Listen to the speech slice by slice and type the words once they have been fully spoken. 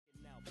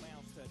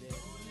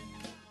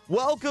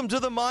Welcome to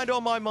the Mind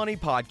on My Money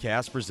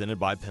podcast presented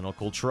by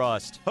Pinnacle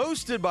Trust.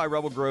 Hosted by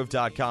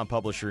RebelGrove.com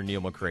publisher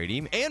Neal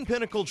McGee and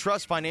Pinnacle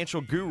Trust financial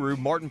guru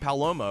Martin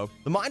Palomo,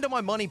 the Mind on My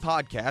Money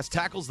podcast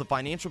tackles the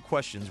financial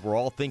questions we're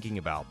all thinking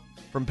about.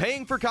 From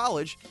paying for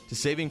college to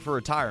saving for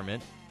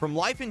retirement, from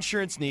life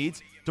insurance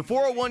needs to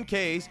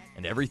 401ks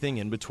and everything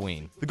in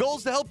between. The goal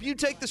is to help you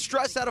take the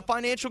stress out of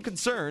financial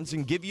concerns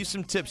and give you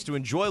some tips to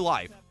enjoy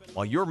life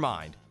while your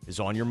mind is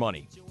on your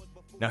money.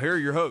 Now here are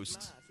your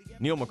hosts,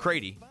 Neal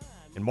McGee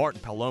and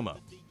Martin Palomo.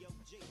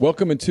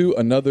 Welcome into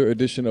another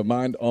edition of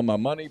Mind on My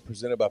Money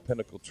presented by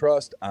Pinnacle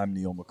Trust. I'm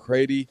Neal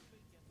McGee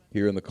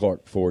here in the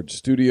Clark Ford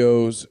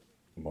Studios.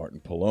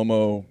 Martin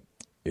Palomo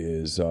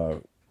is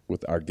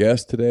with our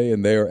guest today,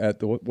 and they are at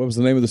the what was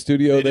the name of the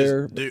studio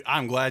there? Dude,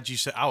 I'm glad you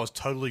said. I was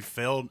totally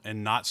failed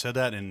and not said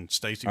that, and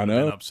Stacy would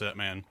have been upset,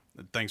 man.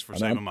 Thanks for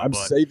saving my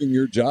butt. I'm saving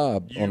your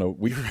job on a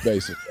weekly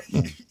basis.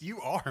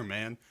 You are,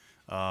 man.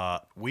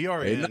 We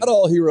are not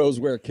all heroes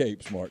wear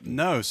capes, Martin.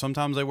 No,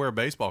 sometimes they wear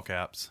baseball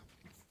caps.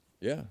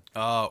 Yeah.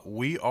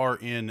 We are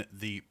in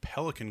the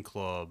Pelican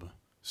Club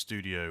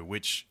studio,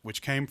 which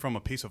came from a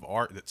piece of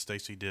art that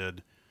Stacy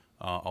did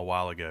a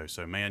while ago.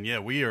 So, man, yeah,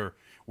 we're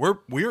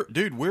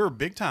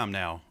big time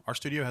now. Our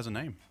studio has a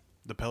name,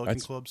 the Pelican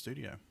Club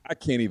Studio. I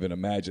can't even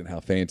imagine how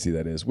fancy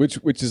that is.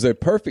 Which is a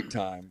perfect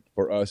time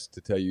for us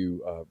to tell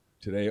you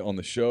today on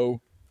the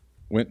show,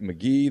 Wint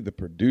McGee, the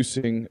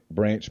producing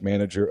branch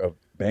manager of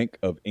Bank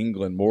of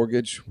England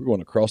Mortgage. We're going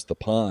across the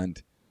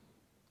pond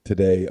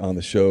today on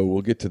the show.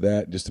 We'll get to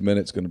that in just a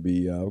minute. It's going to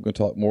be we're going to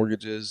talk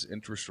mortgages,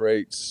 interest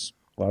rates,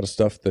 a lot of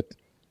stuff that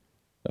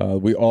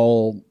we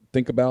all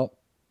think about.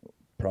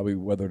 Probably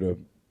whether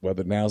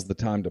now's the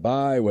time to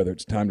buy, whether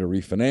it's time to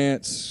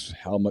refinance,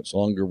 how much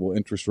longer will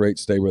interest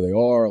rates stay where they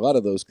are. A lot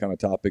of those kind of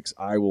topics.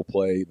 I will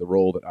play the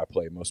role that I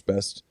play most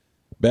best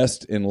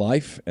in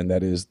life, and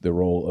that is the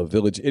role of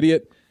village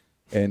idiot.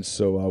 And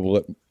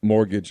so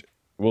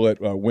We'll let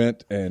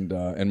Wint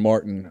and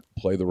Martin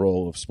play the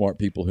role of smart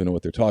people who know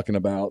what they're talking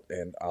about,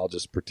 and I'll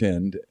just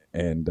pretend,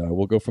 and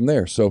we'll go from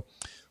there. So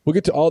we'll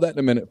get to all that in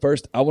a minute.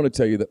 First, I want to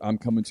tell you that I'm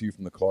coming to you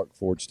from the Clark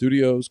Ford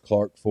Studios.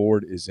 Clark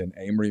Ford is in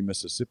Amory,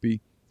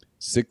 Mississippi,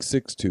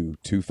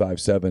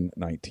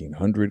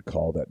 662-257-1900.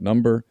 Call that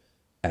number.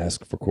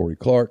 Ask for Corey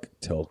Clark.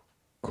 Tell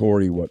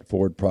Corey what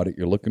Ford product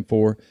you're looking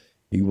for.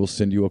 He will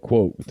send you a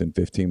quote within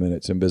 15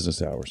 minutes in business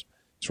hours.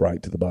 It's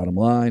right to the bottom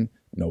line.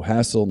 No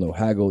hassle, no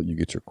haggle. You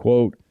get your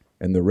quote,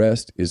 and the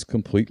rest is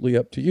completely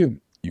up to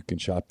you. You can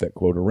shop that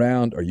quote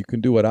around, or you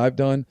can do what I've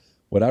done,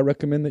 what I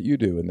recommend that you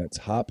do, and that's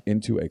hop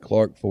into a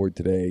Clark Ford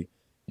today.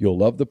 You'll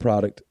love the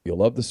product. You'll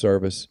love the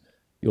service.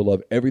 You'll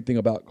love everything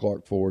about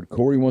Clark Ford.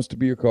 Corey wants to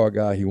be your car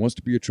guy. He wants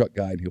to be your truck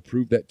guy, and he'll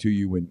prove that to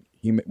you when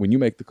you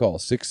make the call,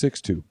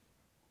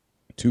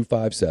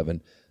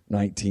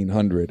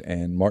 662-257-1900.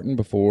 And Martin,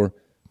 before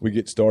we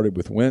get started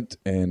with Wint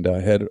and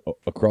head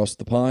across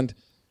the pond,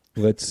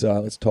 Let's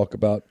talk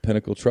about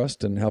Pinnacle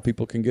Trust and how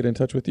people can get in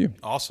touch with you.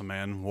 Awesome,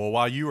 man. Well,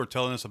 while you were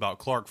telling us about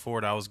Clark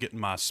Ford, I was getting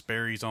my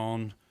Sperry's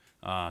on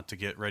to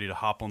get ready to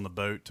hop on the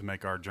boat to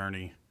make our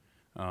journey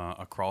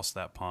across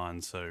that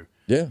pond. So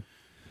yeah,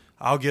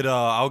 I'll get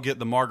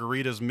the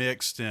margaritas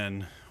mixed,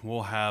 and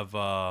we'll have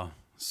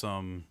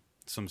some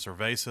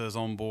cervezas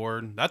on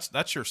board.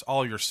 That's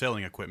all your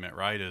sailing equipment,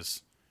 right?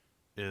 Is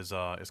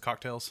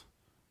cocktails?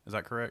 Is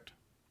that correct?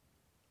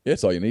 Yeah,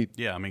 that's all you need.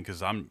 Yeah, I mean,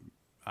 because I'm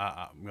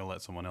going to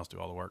let someone else do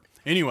all the work.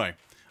 Anyway,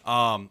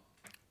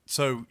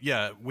 so,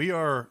 yeah, we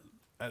are,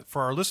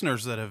 for our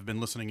listeners that have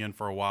been listening in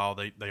for a while,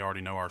 they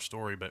already know our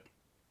story. But,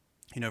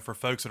 for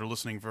folks that are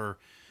listening for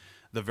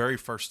the very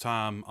first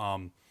time,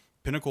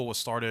 Pinnacle was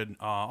started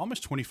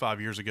almost 25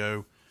 years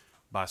ago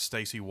by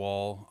Stacy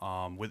Wall.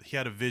 He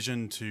had a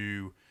vision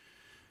to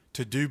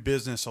do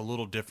business a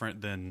little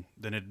different than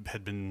it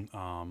had been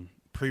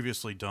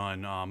previously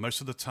done. Most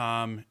of the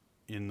time,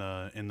 in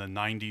the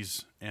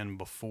 90s and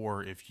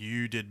before, if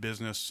you did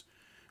business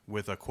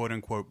with a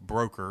quote-unquote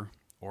broker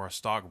or a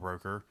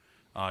stockbroker,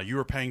 you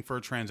were paying for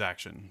a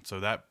transaction. So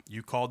that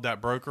you called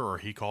that broker, or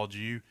he called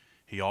you,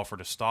 he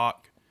offered a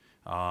stock,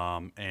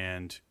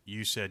 and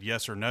you said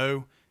yes or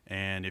no.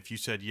 And if you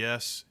said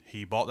yes,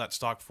 he bought that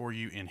stock for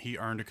you, and he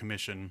earned a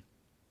commission.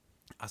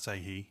 I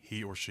say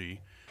he or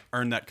she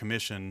earned that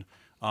commission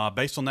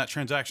based on that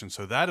transaction.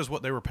 So that is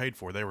what they were paid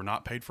for. They were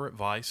not paid for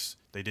advice.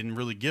 They didn't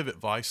really give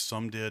advice.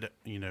 Some did,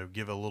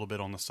 give a little bit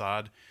on the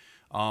side.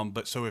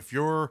 But so if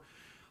your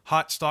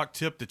hot stock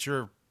tip that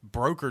your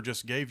broker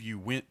just gave you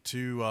went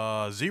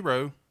to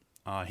zero,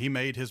 he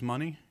made his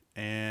money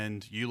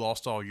and you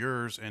lost all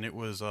yours, and it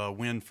was a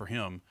win for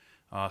him.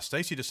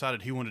 Stacy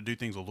decided he wanted to do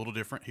things a little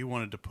different. He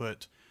wanted to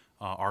put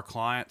our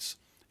clients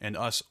and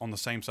us on the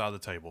same side of the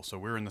table. So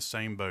we're in the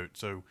same boat.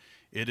 So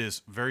it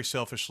is very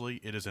selfishly,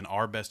 it is in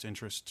our best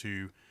interest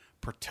to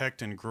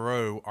protect and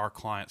grow our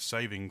clients'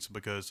 savings,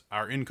 because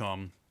our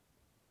income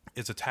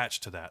is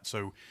attached to that.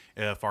 So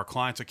if our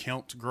clients'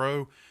 accounts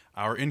grow,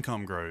 our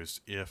income grows.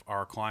 If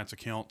our clients'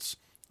 accounts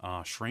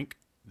shrink,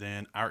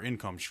 then our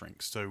income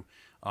shrinks. So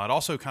it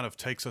also kind of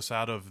takes us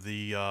out of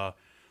the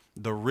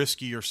the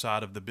riskier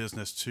side of the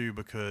business too,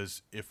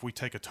 because if we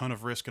take a ton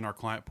of risk in our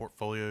client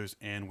portfolios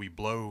and we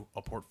blow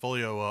a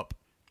portfolio up,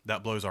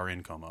 that blows our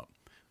income up.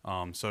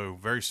 So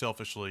very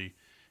selfishly,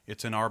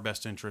 it's in our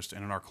best interest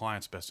and in our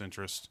clients' best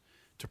interest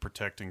to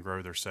protect and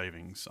grow their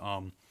savings.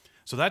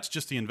 So that's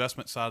just the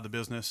investment side of the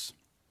business.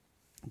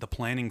 The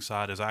planning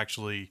side is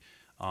actually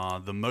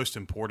the most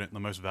important, the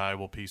most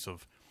valuable piece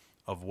of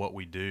what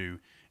we do.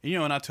 And,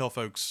 and I tell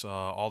folks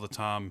all the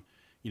time,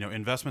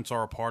 investments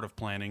are a part of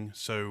planning.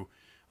 So,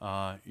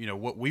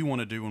 what we want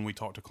to do when we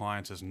talk to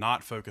clients is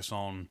not focus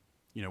on,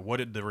 what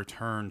did the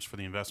returns for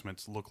the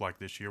investments look like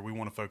this year? We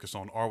want to focus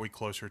on, are we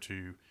closer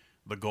to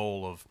the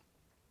goal of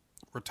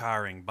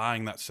retiring,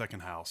 buying that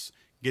second house,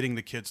 getting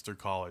the kids through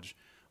college,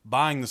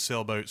 buying the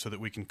sailboat so that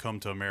we can come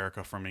to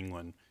America from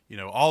England.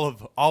 All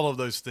of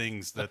those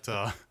things that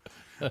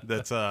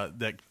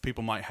that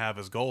people might have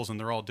as goals, and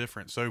they're all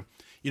different. So,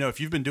 if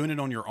you've been doing it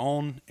on your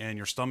own and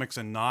your stomach's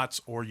in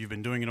knots, or you've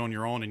been doing it on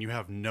your own and you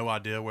have no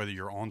idea whether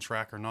you're on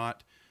track or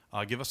not,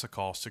 give us a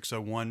call,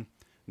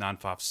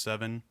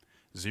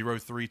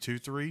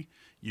 601-957-0323.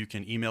 You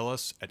can email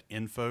us at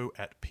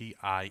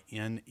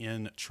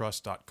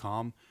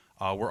info@pinntrust.com.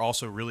 We're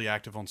also really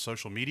active on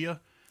social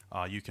media.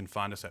 You can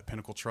find us at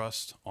Pinnacle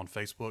Trust on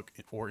Facebook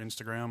or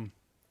Instagram.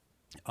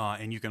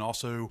 And you can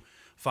also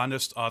find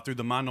us through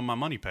the Mind on My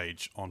Money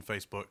page on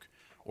Facebook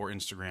or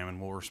Instagram,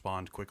 and we'll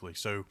respond quickly.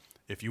 So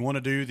if you want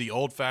to do the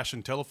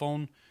old-fashioned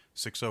telephone,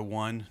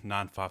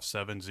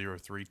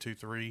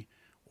 601-957-0323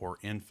 or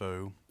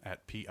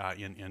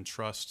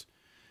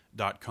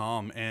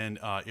info@pinntrust.com. And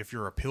if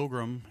you're a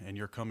pilgrim and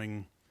you're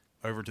coming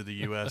over to the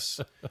U.S.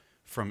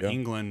 from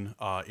England,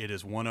 it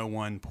is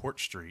 101 Port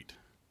Street,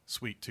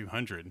 Suite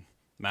 200,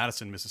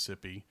 Madison,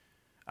 Mississippi.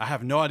 I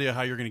have no idea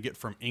how you're going to get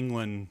from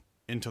England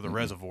into the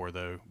reservoir,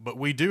 though. But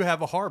we do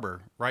have a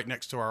harbor right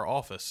next to our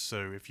office.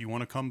 So if you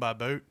want to come by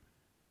boat,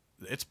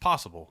 it's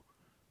possible.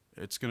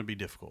 It's going to be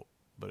difficult,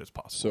 but it's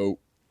possible. So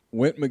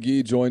Wint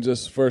McGee joins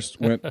us. First,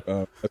 Wint,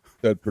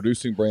 the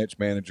producing branch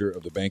manager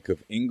of the Bank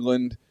of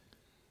England.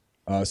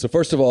 So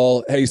first of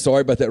all, hey,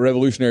 sorry about that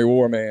Revolutionary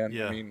War, man.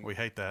 Yeah, we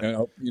hate that. And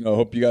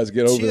hope you guys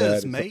get over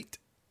Cheers, that. mate.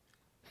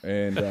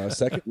 And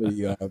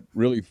secondly,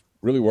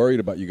 really worried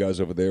about you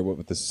guys over there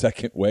with the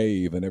second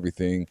wave and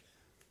everything.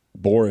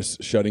 Boris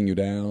shutting you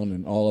down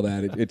and all of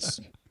that. It's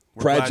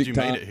We're tragic glad you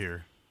time. made it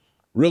here.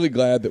 Really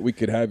glad that we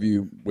could have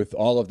you with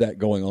all of that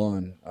going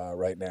on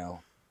right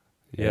now.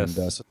 Yes.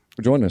 And so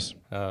join us.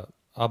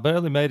 I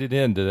barely made it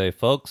in today,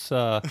 folks.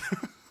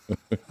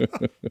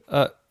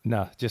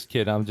 No, just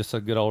kidding. I'm just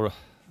a good old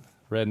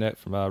redneck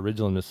from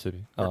Ridgeland,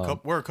 Mississippi.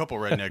 We're a couple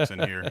rednecks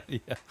in here.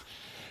 Yeah.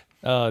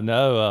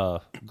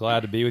 Glad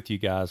to be with you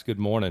guys. Good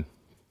morning.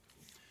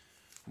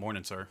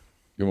 Morning, sir.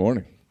 Good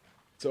morning.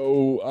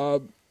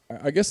 So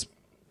I guess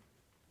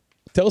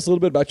tell us a little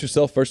bit about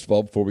yourself, first of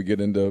all, before we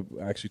get into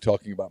actually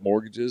talking about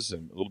mortgages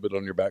and a little bit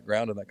on your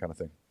background and that kind of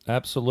thing.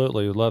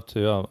 Absolutely. Would love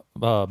to.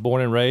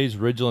 Born and raised,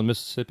 Ridgeland,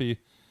 Mississippi.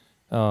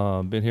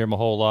 Been here my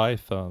whole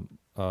life.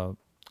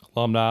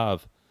 Alumni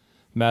of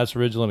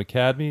Madison Ridgeland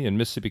Academy and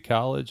Mississippi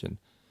College, and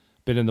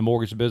been in the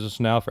mortgage business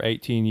now for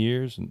 18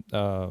 years, and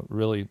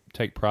really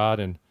take pride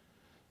in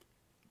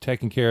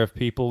taking care of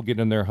people,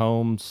 getting in their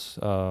homes,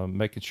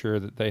 making sure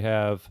that they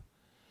have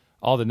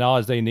all the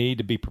knowledge they need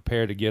to be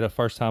prepared to get a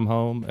first-time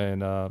home,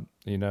 and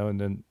and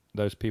then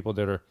those people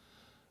that are,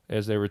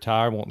 as they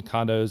retire, wanting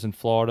condos in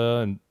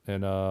Florida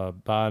and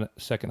buying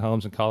second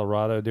homes in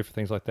Colorado, different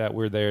things like that.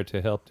 We're there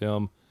to help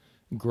them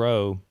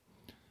grow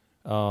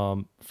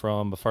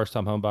from a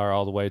first-time home buyer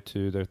all the way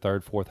to their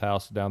third, fourth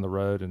house down the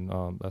road,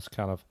 and that's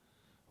kind of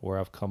where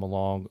I've come a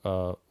long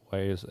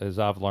way as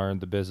I've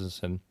learned the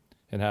business and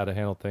how to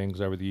handle things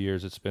over the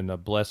years. It's been a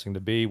blessing to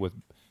be with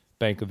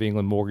Bank of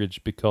England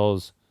Mortgage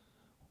because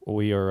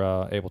we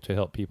are able to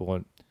help people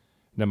in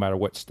no matter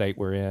what state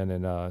we're in,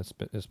 and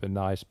it's been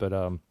nice. But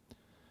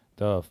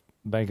the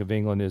Bank of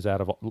England is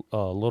out of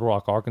Little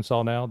Rock,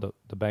 Arkansas now.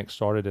 The bank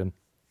started in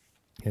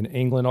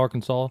England,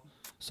 Arkansas.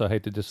 So I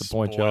hate to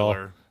disappoint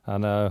y'all. I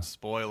know.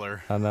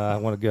 Spoiler. I know. I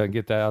want to go and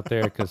get that out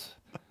there because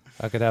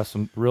I could have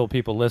some real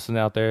people listening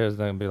out there and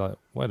they'll be like,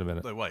 wait a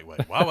minute. Wait.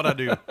 Why would I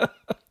do?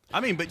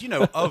 I mean, but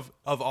of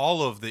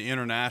all of the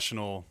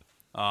international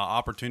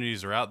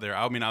opportunities that are out there,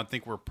 I mean, I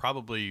think we're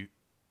probably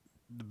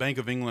the Bank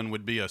of England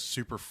would be a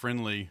super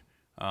friendly.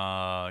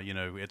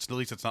 It's at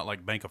least it's not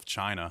like Bank of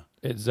China.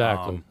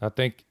 Exactly. I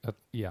think,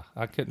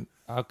 I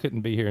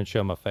couldn't be here and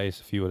show my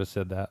face if you would have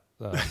said that.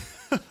 All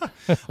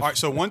right.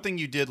 So one thing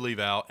you did leave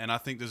out, and I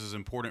think this is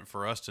important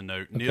for us to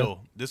note, okay.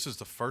 Neal, this is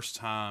the first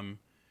time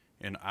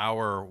in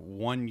our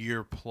 1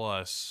 year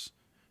plus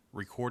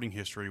recording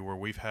history where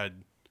we've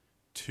had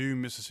two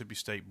Mississippi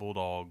State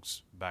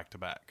Bulldogs back to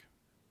back.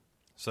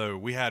 So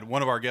we had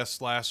one of our guests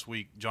last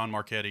week, John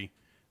Marchetti.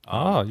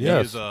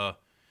 Yes.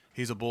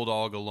 He's a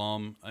Bulldog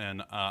alum,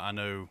 and I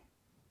know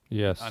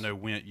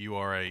Wint,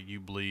 you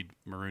bleed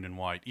maroon and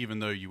white, even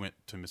though you went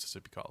to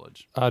Mississippi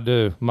College. I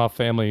do. My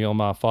family on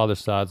my father's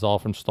side is all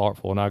from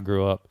Starkville, and I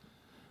grew up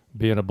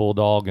being a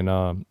Bulldog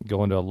and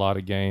going to a lot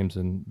of games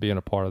and being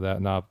a part of that.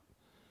 And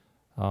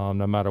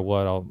No matter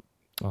what, I'll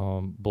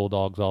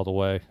Bulldogs all the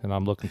way, and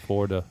I'm looking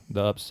forward to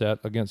the upset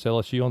against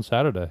LSU on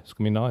Saturday. It's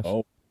gonna be nice.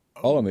 Oh,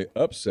 on the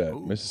upset.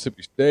 Ooh.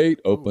 Mississippi State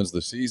opens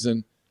the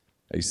season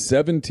a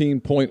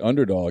 17-point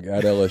underdog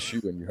at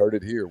LSU, and you heard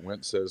it here.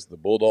 Wint says the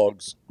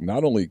Bulldogs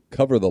not only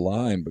cover the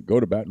line, but go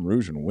to Baton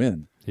Rouge and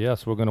win.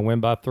 Yes, we're gonna win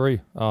by 3.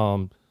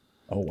 Oh,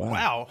 wow.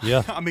 Wow.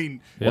 Yeah. I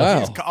mean,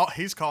 Wow.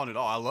 he's calling it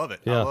all. I love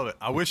it. Yeah. I love it.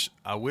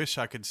 I wish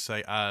I could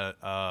say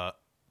I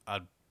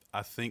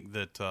think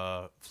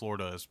that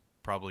Florida is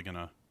probably going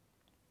to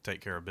take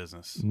care of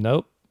business.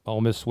 Nope.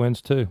 Ole Miss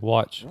wins too.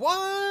 Watch.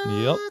 What?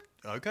 Yep.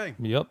 Okay.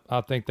 Yep.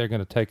 I think they're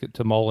going to take it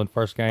to Mullen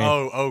first game.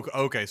 Oh,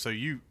 okay. So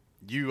you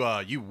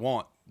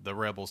want the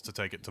Rebels to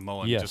take it to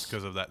Mullen Yes. just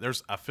because of that.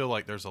 I feel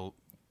like there's a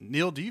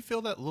Neal, do you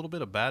feel that little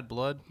bit of bad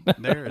blood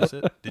there? Is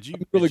it?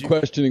 I'm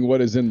questioning what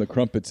is in the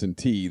crumpets and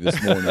tea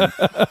this morning.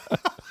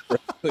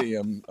 Really,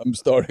 I'm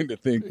starting to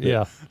think that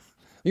Yeah.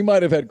 he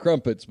might have had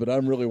crumpets, but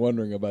I'm really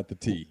wondering about the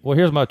tea. Well,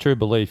 here's my true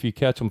belief. You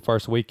catch them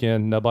first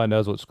weekend, nobody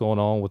knows what's going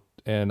on with,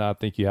 and I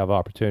think you have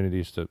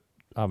opportunities to.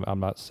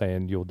 I'm not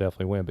saying you'll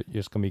definitely win, but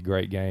it's going to be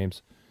great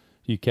games.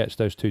 You catch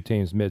those two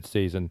teams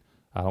mid-season,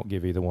 I don't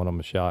give either one of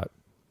them a shot.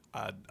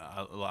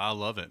 I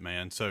love it,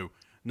 man. So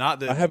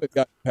not that I haven't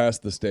gotten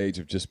past the stage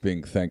of just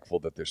being thankful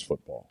that there's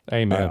football.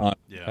 Amen.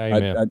 Yeah.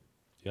 Amen.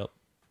 Yep.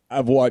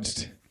 I've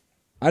watched.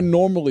 I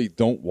normally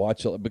don't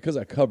watch it because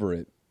I cover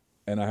it,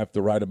 and I have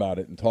to write about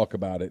it and talk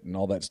about it and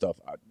all that stuff.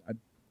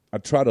 I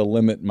try to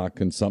limit my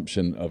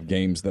consumption of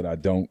games that I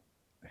don't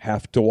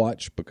have to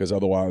watch because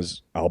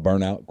otherwise I'll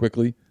burn out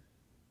quickly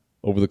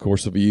over the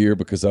course of a year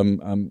because I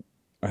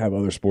have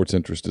other sports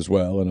interests as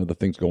well and other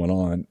things going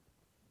on.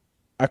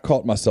 I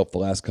caught myself the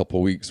last couple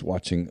of weeks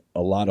watching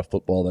a lot of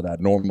football that I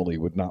normally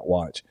would not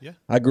watch. Yeah.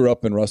 I grew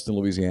up in Ruston,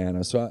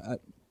 Louisiana, so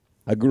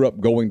I grew up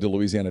going to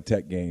Louisiana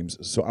Tech games.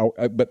 So,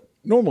 but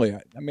normally,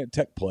 I mean,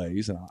 Tech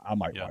plays, and I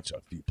might watch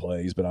a few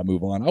plays, but I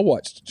move on. I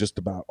watched just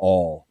about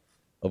all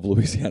of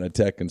Louisiana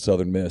Tech and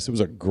Southern Miss. It was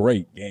a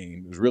great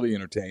game. It was really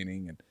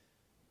entertaining and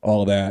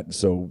all of that.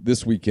 So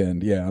this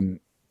weekend, yeah,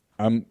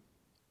 I'm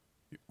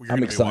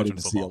excited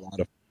to see a lot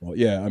of. Well,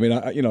 yeah, I mean,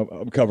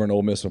 I'm covering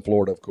Ole Miss and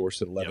Florida, of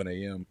course, at 11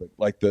 a.m. But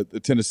like the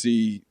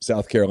Tennessee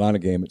South Carolina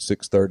game at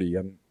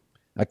 6:30,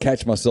 I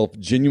catch myself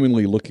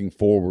genuinely looking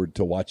forward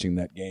to watching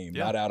that game,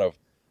 not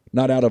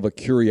out of a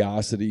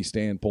curiosity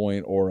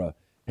standpoint or a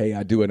hey,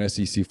 I do an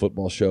SEC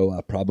football show,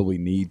 I probably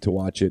need to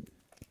watch it,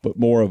 but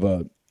more of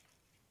a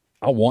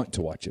I want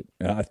to watch it.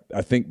 And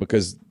I think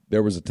because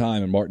there was a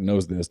time, and Martin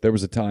knows this, there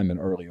was a time in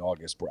early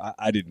August where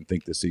I didn't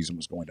think this season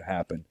was going to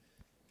happen,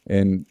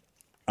 and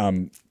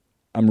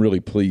I'm really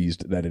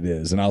pleased that it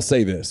is. And I'll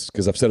say this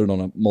because I've said it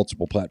on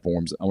multiple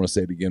platforms. I want to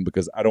say it again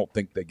because I don't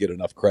think they get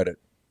enough credit.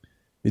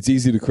 It's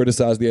easy to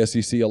criticize the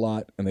SEC a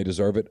lot, and they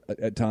deserve it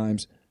at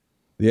times.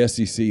 The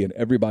SEC and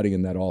everybody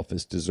in that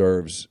office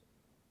deserves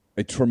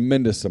a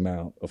tremendous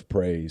amount of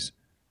praise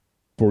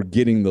for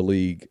getting the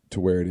league to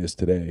where it is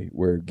today,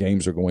 where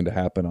games are going to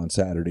happen on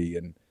Saturday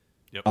and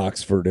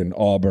Oxford and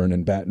Auburn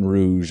and Baton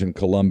Rouge and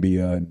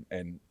Columbia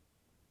and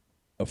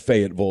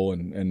Fayetteville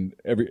and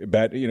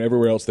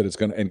everywhere else that it's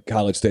going to, and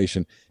College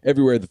Station,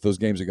 everywhere that those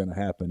games are going to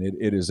happen.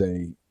 It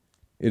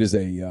is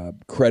a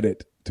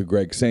credit to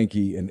Greg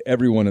Sankey and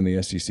everyone in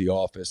the SEC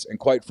office, and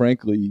quite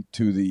frankly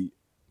to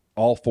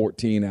all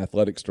 14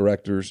 athletics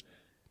directors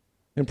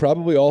and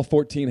probably all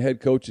 14 head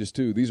coaches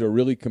too. These are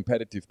really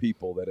competitive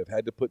people that have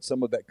had to put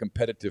some of that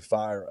competitive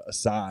fire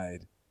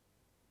aside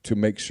to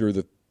make sure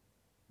that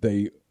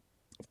they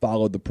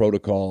followed the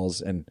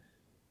protocols, and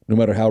no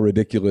matter how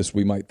ridiculous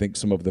we might think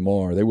some of them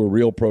are, they were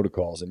real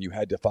protocols and you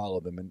had to follow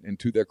them, and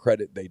to their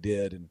credit they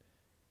did. And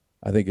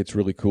I think it's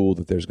really cool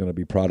that there's going to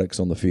be products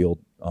on the field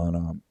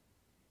on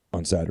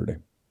Saturday.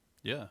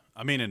 Yeah.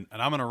 I mean, and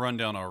I'm going to run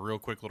down a real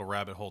quick little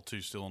rabbit hole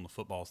too, still on the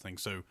football thing.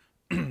 So,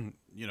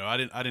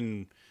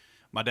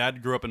 my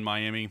dad grew up in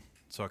Miami,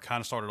 so I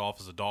kind of started off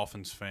as a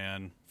Dolphins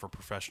fan for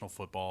professional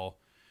football.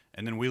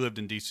 And then we lived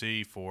in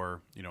D.C.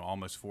 for,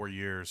 almost 4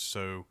 years.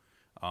 So,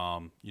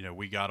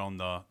 we got on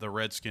the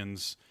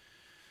Redskins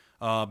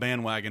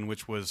bandwagon,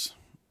 which was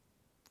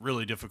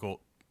really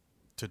difficult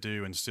to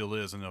do and still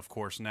is. And, of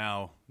course,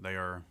 now they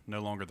are no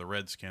longer the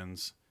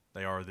Redskins.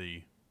 They are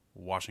the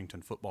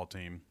Washington football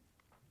team.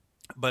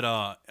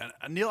 But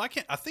Neal,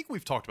 I think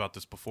we've talked about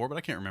this before, but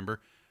I can't remember.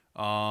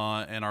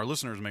 And our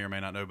listeners may or may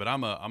not know, but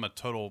I'm a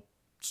total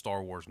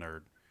Star Wars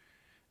nerd.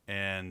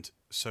 And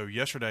so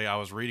yesterday I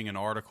was reading an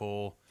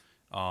article.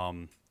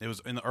 It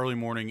was in the early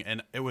morning,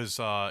 and it was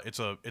it's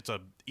a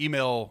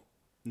email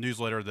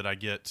newsletter that I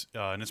get,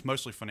 and it's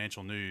mostly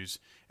financial news.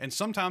 And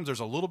sometimes there's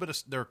a little bit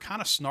of, they're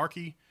kind of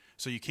snarky,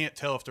 so you can't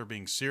tell if they're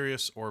being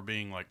serious or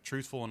being like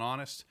truthful and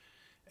honest.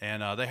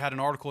 And they had an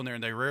article in there,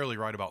 and they rarely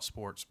write about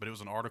sports, but it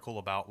was an article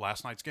about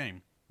last night's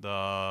game,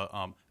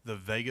 the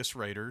Vegas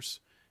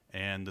Raiders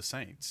and the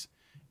Saints,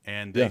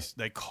 and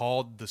they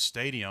called the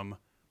stadium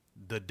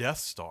the Death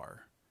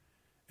Star,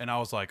 and I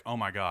was like, oh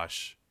my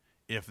gosh,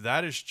 if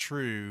that is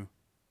true,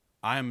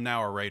 I am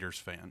now a Raiders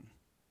fan.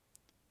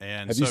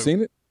 And have you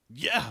seen it?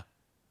 Yeah,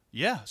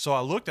 Yeah, so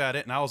I looked at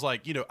it and I was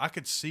like, I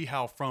could see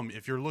how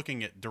if you're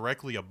looking at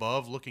directly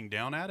above, looking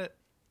down at it,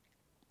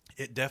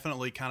 it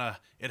definitely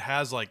it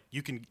has like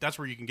that's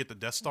where you can get the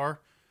Death Star.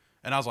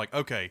 And I was like,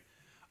 okay,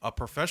 a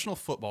professional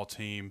football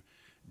team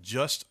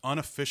just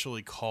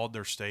unofficially called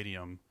their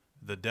stadium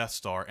the Death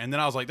Star. And then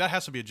I was like, that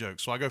has to be a joke.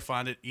 So I go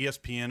find it.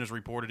 ESPN has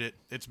reported it.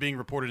 It's being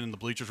reported in the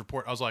Bleachers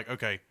Report. I was like,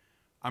 okay,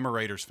 I'm a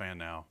Raiders fan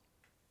now.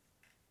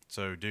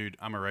 So, dude,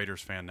 I'm a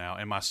Raiders fan now.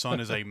 And my son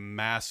is a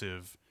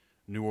massive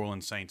New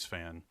Orleans Saints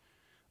fan.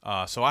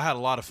 So I had a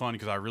lot of fun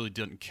because I really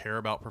didn't care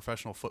about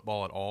professional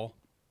football at all.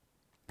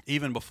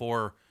 Even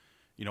before,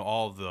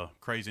 all of the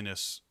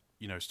craziness,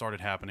 started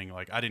happening.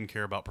 Like, I didn't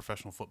care about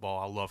professional football.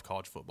 I love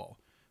college football.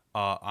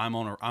 I'm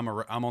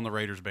on the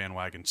Raiders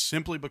bandwagon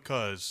simply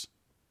because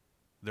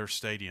their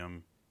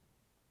stadium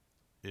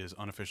is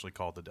unofficially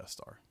called the Death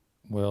Star.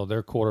 Well,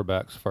 their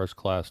quarterback's first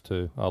class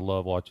too. I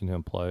love watching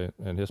him play,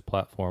 and his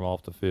platform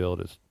off the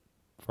field is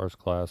first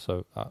class.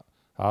 So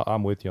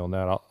I'm with you on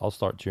that. I'll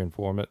start cheering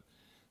for him. It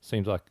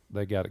seems like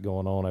they got it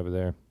going on over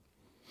there.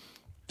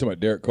 Talking about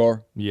Derek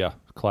Carr? Yeah,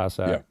 class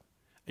act.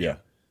 Yeah.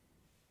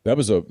 That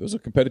was a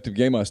competitive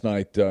game last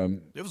night.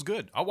 It was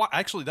good.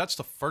 Actually, that's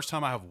the first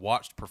time I have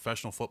watched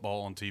professional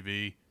football on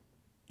TV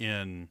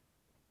in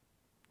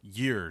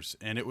years,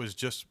 and it was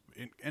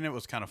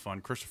kind of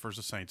fun. Christopher's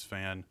a Saints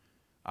fan.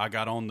 I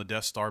got on the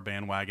Death Star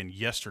bandwagon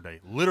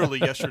literally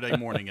yesterday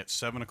morning at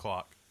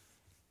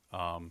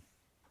 7:00.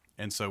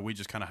 And so we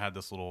just kind of had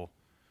this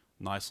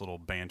nice little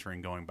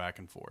bantering going back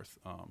and forth.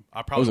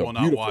 I probably will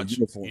not watch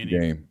any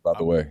game, by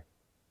the way.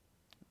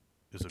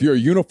 If you're a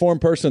uniform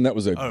person, that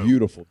was a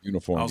beautiful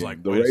uniform. I was game.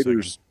 like, the wait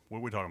Raiders. What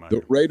are we talking about?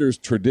 The Raiders'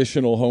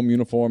 traditional home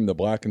uniform, the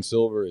black and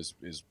silver, is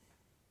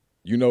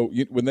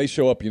when they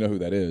show up, you know who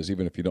that is,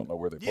 even if you don't know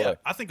where they play. Yeah,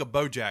 I think of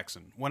Bo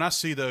Jackson. When I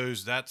see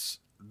those, that's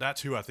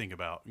who I think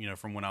about.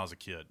 From when I was a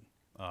kid.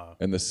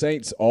 And the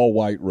Saints all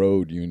white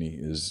road uni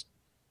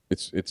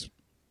it's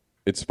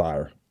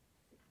fire.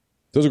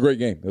 So it was a great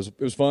game. It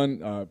was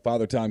fun.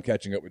 Father Time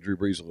catching up with Drew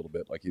Brees a little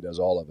bit, like he does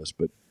all of us.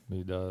 But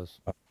He does.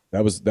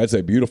 That's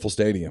a beautiful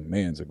stadium.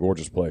 Man, it's a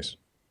gorgeous place.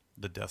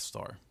 The Death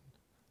Star.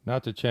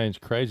 Not to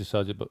change crazy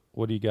subject, but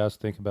what do you guys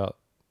think about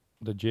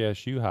the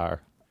JSU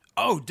hire?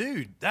 Oh,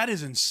 dude, that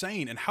is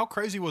insane. And how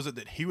crazy was it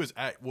that he was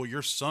at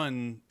your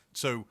son?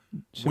 So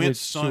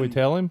Wint's son. Should we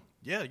tell him?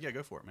 Yeah,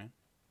 go for it, man.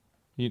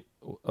 We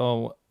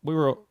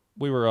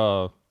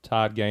were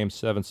tied game,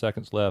 7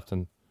 seconds left,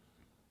 and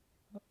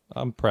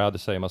I'm proud to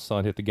say my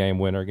son hit the game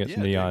winner against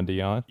Neon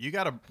Dion. You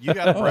gotta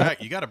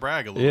brag. You gotta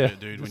brag a little bit,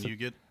 dude. When you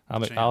get, I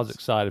was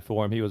excited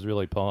for him. He was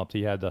really pumped.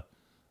 He had the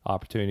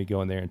opportunity to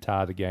go in there and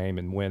tie the game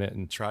and win it,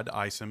 and tried to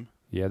ice him.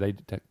 Yeah, they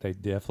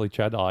definitely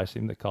tried to ice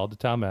him. They called the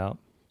timeout,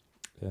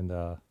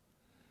 and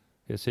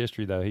his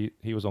history though,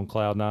 he was on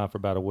cloud nine for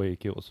about a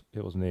week. It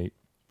was neat.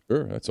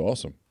 Sure, that's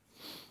awesome.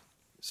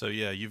 So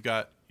yeah,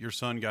 your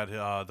son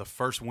got the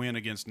first win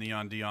against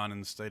Neon Dion in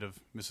the state of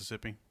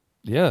Mississippi.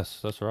 Yes,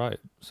 that's right.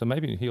 So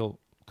maybe he'll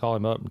call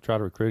him up and try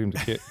to recruit him to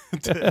kick.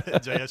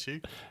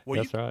 JSU?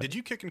 Well, that's right. Did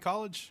you kick in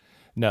college?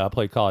 No, I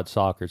played college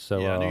soccer. So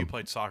yeah, I knew you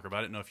played soccer, but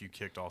I didn't know if you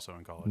kicked also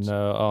in college.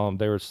 No,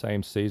 they were the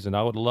same season.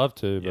 I would love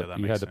to, but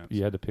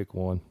you had to pick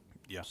one.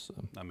 Yeah, so.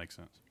 That makes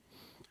sense.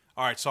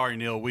 All right, sorry,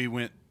 Neal.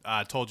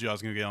 I told you I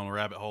was going to get on a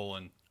rabbit hole,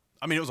 and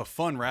I mean it was a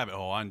fun rabbit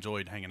hole. I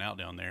enjoyed hanging out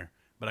down there,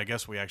 but I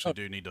guess we actually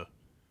do need to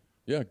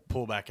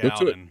pull back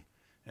out and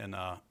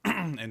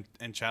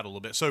chat a little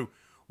bit. So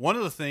one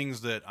of the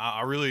things that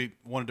I really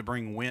wanted to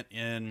bring Wint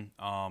in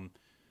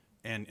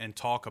and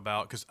talk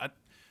about, because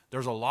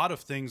there's a lot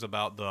of things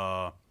about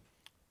the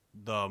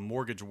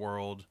mortgage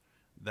world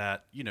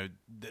that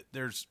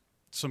there's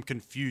some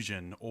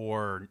confusion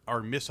or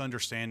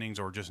misunderstandings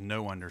or just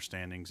no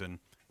understandings, and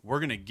we're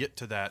going to get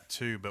to that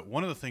too. But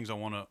one of the things I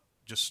want to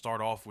just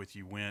start off with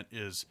you, Wint,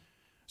 is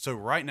so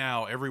right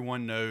now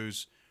everyone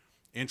knows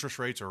interest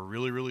rates are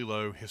really, really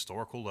low,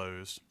 historical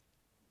lows.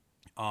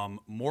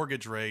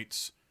 Mortgage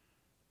rates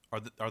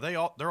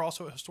they're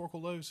also at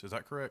historical lows? Is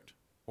that correct,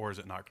 or is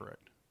it not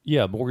correct?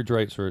 Yeah, mortgage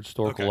rates are at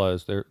historical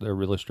lows. They're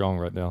really strong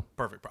right now.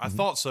 Perfect. I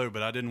thought so,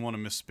 but I didn't want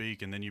to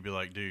misspeak, and then you'd be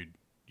like, dude,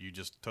 you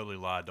just totally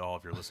lied to all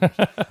of your listeners.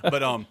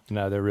 But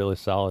no, they're really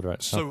solid right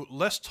now. So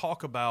let's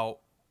talk about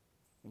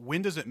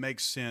when does it make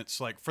sense,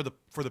 like for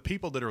the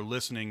people that are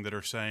listening that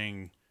are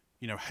saying,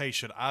 hey,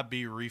 should I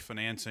be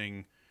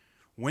refinancing?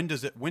 When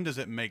does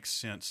it make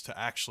sense to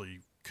actually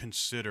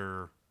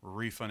consider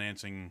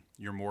refinancing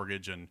your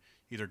mortgage and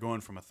either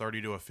going from a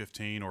 30 to a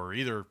 15, or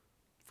either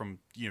from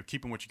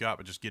keeping what you got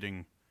but just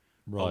getting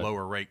a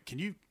lower rate?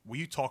 Will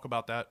you talk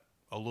about that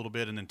a little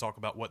bit, and then talk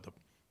about what the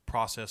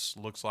process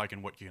looks like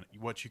and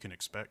what you can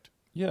expect?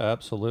 Yeah,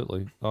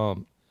 absolutely.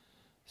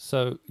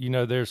 So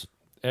there's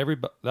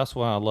everybody. That's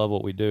why I love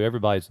what we do.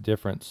 Everybody's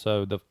different.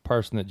 So the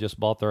person that just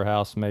bought their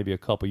house maybe a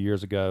couple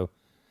years ago,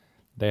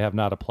 they have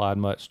not applied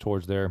much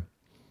towards their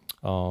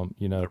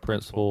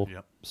principal.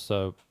 Yep.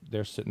 So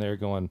they're sitting there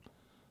going,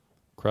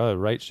 "Crow,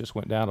 rates just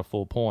went down a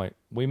full point."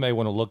 We may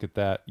want to look at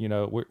that.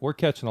 We're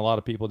catching a lot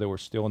of people that were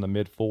still in the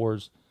mid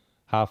 4s,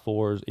 high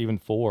 4s, even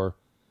 4.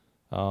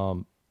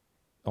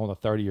 on a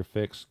 30-year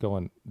fix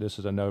going, this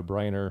is a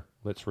no-brainer.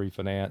 Let's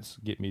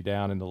refinance, get me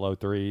down in the low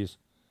 3s,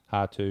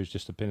 high 2s,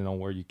 just depending on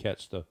where you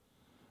catch the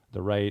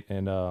rate.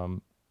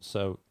 And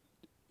so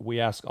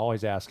we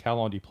always ask, how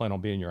long do you plan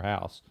on being in your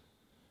house?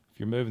 If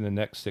you're moving the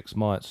next 6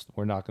 months,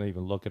 we're not going to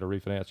even look at a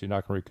refinance. You're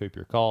not going to recoup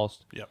your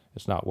cost. Yep.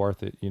 It's not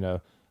worth it.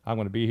 I'm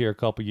going to be here a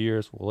couple of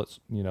years. Well,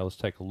 let's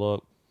take a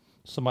look.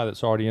 Somebody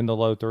that's already in the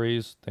low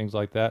 3s, things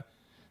like that.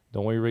 The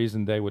only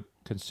reason they would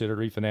consider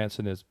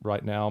refinancing is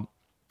right now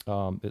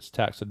it's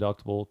tax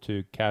deductible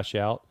to cash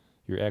out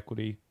your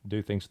equity,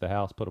 do things to the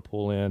house, put a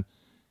pool in,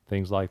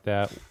 things like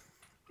that.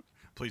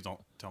 Please don't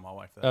tell my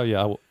wife that. Oh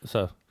yeah,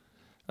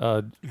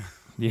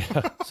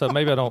 yeah. So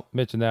maybe I don't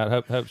mention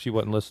that. Hope she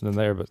wasn't listening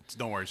there, but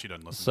don't worry, she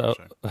doesn't listen to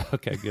the show.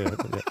 Okay, good.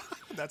 Yeah.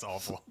 That's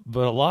awful.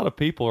 But a lot of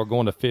people are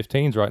going to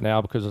 15s right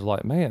now because it's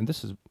like, man,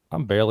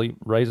 I'm barely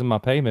raising my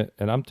payment,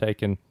 and I'm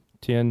taking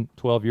 10,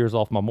 12 years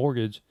off my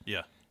mortgage.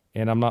 Yeah.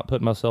 And I'm not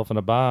putting myself in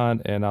a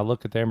bind. And I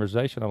look at the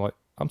amortization, I'm like,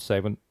 I'm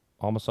saving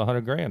almost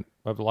 $100,000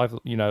 of life.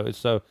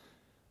 So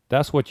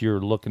that's what you're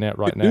looking at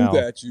right now. To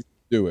do that, you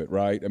do it,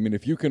 right? I mean,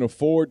 if you can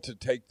afford to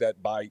take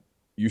that bite,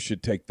 you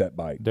should take that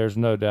bite. There's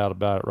no doubt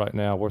about it right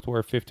now. With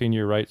where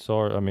 15-year rates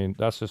are, I mean,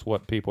 that's just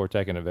what people are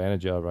taking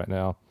advantage of right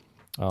now.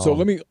 So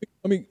let me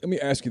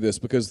ask you this,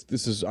 because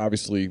this is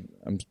obviously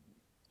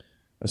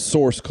a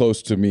source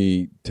close to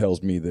me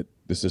tells me that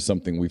this is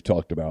something we've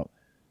talked about.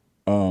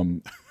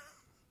 Is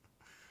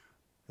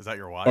that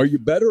your wife? Are you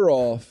better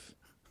off,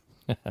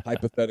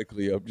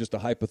 hypothetically, just a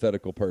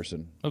hypothetical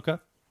person? Okay.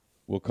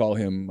 We'll call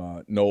him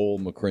Noel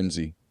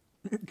McCrenzie.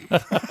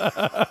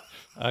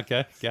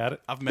 Okay, got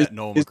it. I've met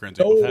Noel McCrenzie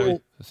before.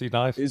 Is he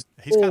nice? He's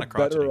kind of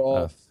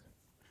crotchety.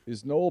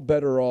 Is Noel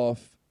better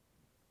off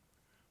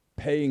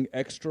paying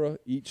extra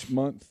each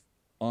month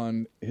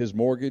on his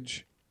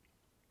mortgage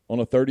on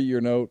a 30-year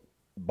note,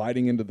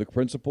 biting into the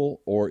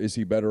principal, or is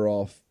he better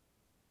off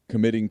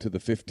committing to the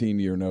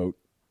 15-year note,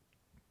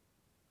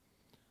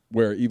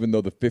 where even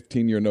though the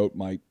 15-year note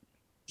might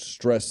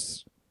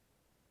stress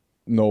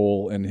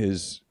Noel and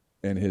his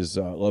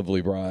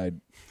lovely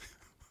bride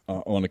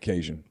on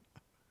occasion?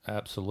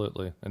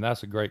 Absolutely. And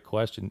that's a great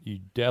question. You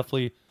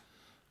definitely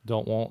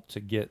don't want to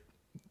get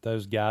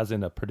those guys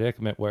in a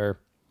predicament where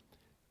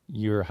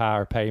your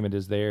higher payment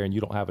is there and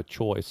you don't have a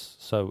choice.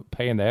 So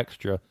paying the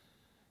extra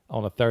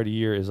on a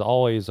 30-year is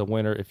always a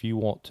winner if you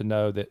want to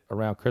know that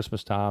around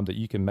Christmas time that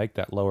you can make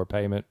that lower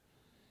payment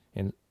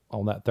and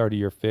on that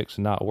 30-year fix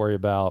and not worry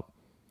about,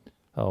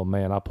 oh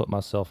man, I put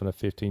myself in a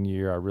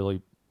 15-year. I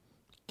really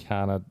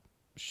kind of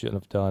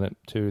shouldn't have done it,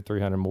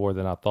 $200-300 more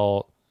than I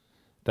thought.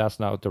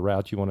 That's not the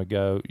route you want to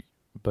go,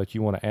 but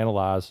you want to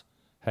analyze,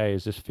 hey,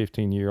 is this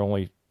 15-year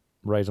only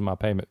raising my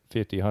payment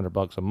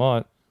 $50-100 a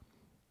month?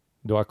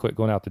 Do I quit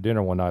going out to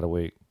dinner one night a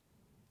week?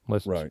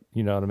 Right.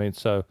 You know what I mean?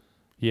 So,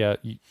 yeah,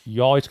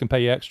 you always can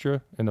pay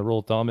extra, and the rule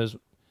of thumb is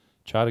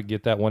try to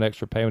get that one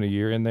extra payment a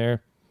year in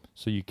there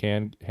so you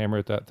can hammer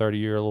at that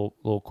 30-year a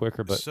little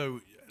quicker. But so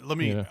let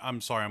me.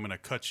 I'm sorry. I'm going to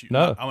cut you.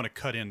 No, I want to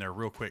cut in there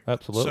real quick.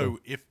 Absolutely. So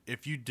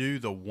if you do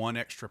the one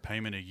extra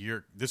payment a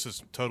year, this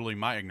is totally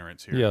my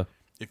ignorance here. Yeah.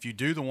 If you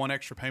do the one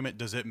extra payment,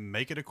 does it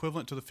make it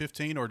equivalent to the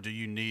 15, or do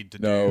you need to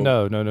do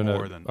no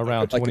more than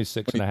around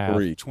 26 and a half?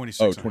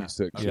 26. Oh,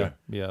 26. Okay.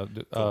 Yeah.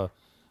 Cool.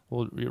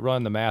 Well, you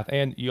run the math,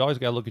 and you always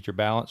got to look at your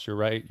balance, your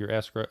rate, your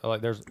escrow.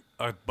 Like there's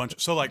a bunch.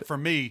 So like for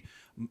me,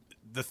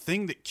 the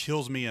thing that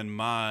kills me in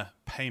my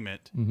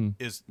payment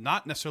is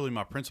not necessarily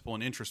my principal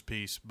and interest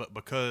piece, but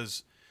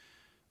because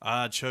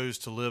I chose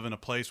to live in a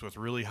place with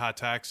really high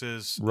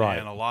taxes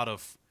and a lot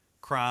of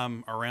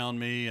crime around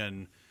me,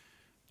 and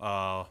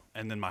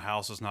then my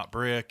house is not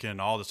brick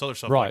and all this other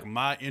stuff. Right. Like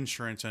my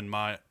insurance and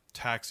my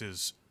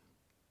taxes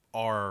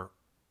are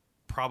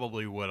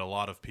probably what a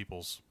lot of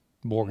people's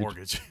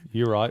mortgage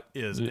You're right.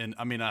 is. And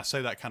I mean, I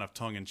say that kind of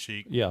tongue in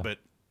cheek, but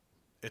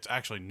it's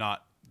actually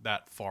not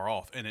that far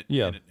off, and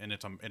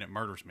it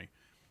murders me.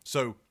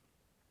 So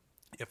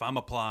if I'm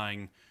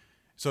applying,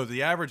 so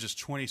the average is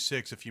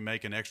 26 if you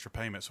make an extra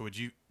payment. So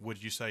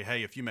would you say,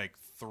 hey, if you make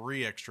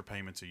 3 extra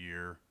payments a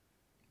year,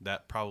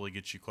 that probably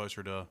gets you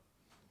closer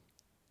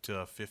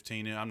to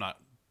 15? I'm not.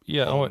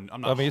 Yeah, I'm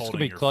not. I mean, it's gonna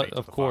be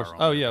of course.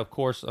 Oh yeah, of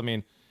course. I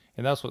mean,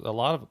 and that's what a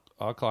lot of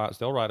our clients,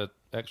 they'll write an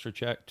extra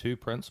check to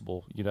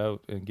principal,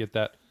 and get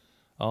that.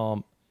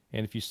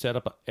 And if you set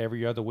up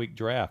every other week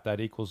draft, that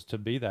equals to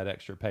be that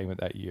extra payment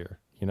that year.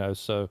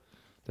 So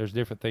there's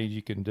different things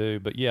you can do.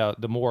 But yeah,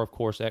 the more, of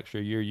course, extra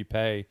year you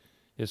pay,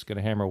 it's going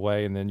to hammer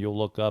away, and then you'll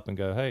look up and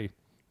go, hey,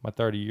 my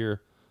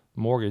 30-year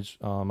mortgage,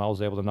 I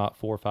was able to knock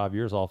 4 or 5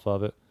 years off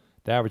of it.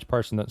 The average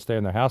person doesn't stay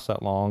in their house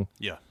that long.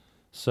 Yeah.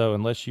 So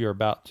unless you're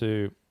about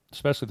to,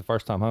 especially the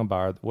first-time home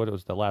buyer, what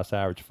was the last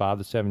average, 5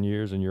 to 7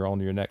 years, and you're on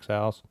to your next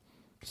house.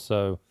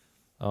 So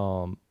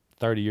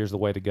 30 years is the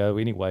way to go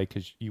anyway,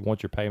 because you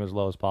want your payment as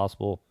low as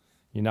possible.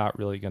 You're not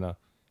really going to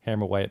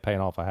hammer away at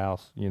paying off a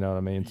house. You know what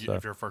I mean? So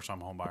if you're a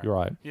first-time home buyer. You're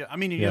right. Yeah. I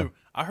mean, you know,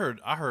 I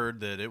heard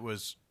that it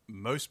was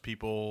most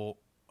people,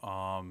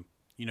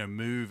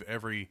 move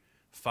every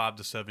 5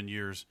 to 7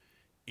 years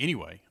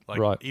anyway. Like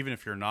Right. even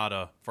if you're not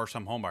a first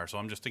time home buyer. So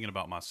I'm just thinking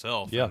about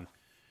myself. Yeah.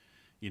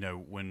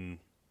 And, when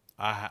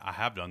I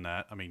have done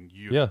that. I mean,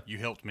 Yeah. you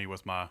helped me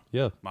with my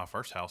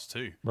first house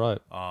too. Right.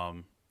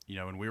 And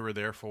we were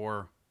there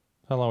for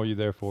How long were you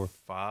there for?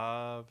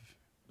 5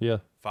 Yeah.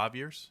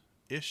 years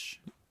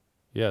ish.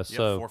 Yeah. Yeah,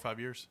 So 4 or 5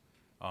 years.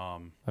 I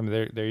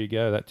mean, there you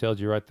go. That tells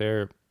you right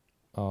there.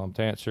 To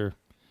answer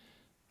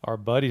our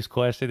buddy's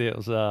question, it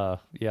was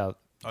Noel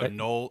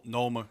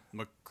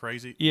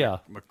McCrazy. Yeah.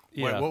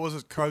 Wait, what was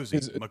his cozy?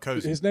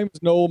 His name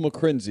is Noel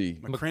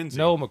McCrenzie.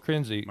 Noel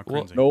McCrenzie.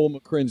 Well, Noel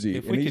McCrenzie.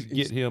 if we could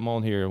get him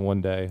on here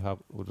one day, I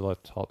would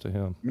love to talk to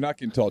him. I mean, I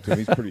can talk to him.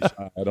 He's pretty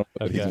shy. I don't know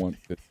that Okay. he wants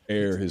to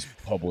air his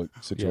public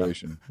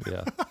situation.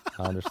 Yeah,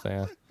 I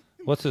understand.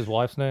 What's his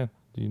wife's name?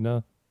 Do you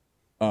know?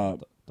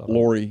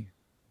 Lori.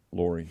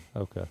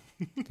 Okay,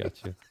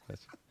 gotcha.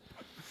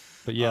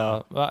 But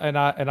yeah, and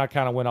I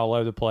kind of went all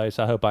over the place.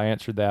 I hope I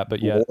answered that.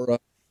 But yeah, Laura.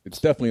 It's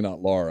definitely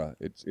not Laura.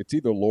 It's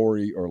either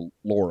Lori or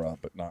Laura,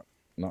 but not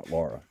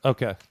Laura.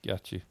 okay,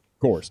 got you. Of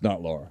course,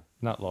 not Laura.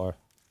 Not Laura.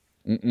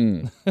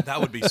 That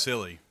would be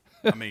silly.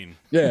 I mean,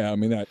 Yeah, I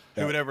mean that.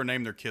 who would ever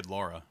name their kid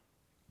Laura?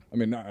 I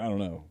mean, I don't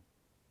know.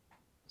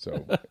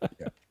 So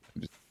yeah,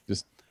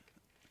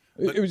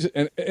 it was,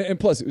 and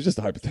plus it was just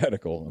a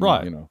hypothetical, I mean,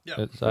 Right. You know,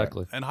 Yeah,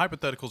 Exactly. And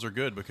hypotheticals are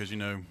good because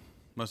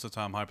most of the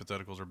time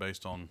hypotheticals are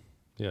based on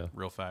Yeah.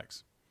 real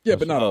facts, yeah,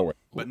 but not always.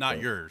 but not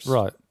yours.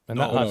 Right. And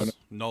Noel's.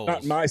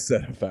 Not my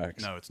set of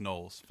facts. No, it's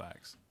Noel's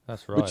facts.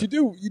 that's right. But you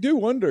do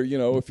wonder,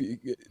 if you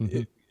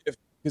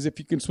because if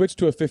you can switch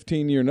to a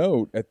 15-year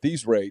note at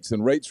these rates,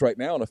 and rates right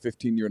now on a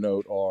 15-year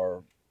note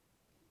are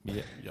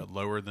Yeah,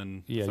 lower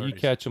than Yeah, 30s. you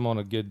catch them on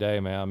a good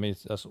day, man. I mean,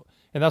 that's what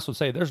I'm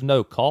saying. There's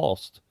no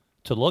cost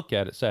to look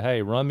at it. Say,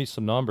 hey, run me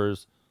some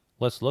numbers.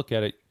 Let's look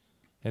at it,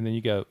 and then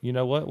you go, you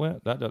know what?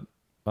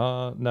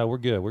 No, we're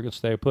good. We're gonna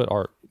stay put.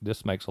 Or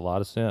this makes a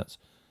lot of sense.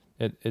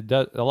 It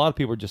does. A lot of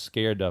people are just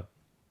scared to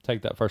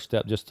take that first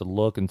step just to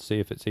look and see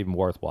if it's even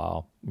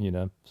worthwhile.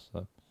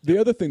 So the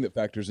other thing that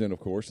factors in, of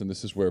course, and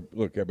this is where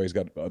everybody's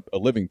got a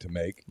living to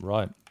make.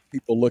 right,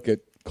 People look at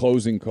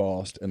closing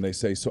cost and they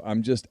say, so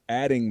I'm just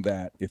adding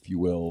that, if you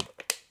will,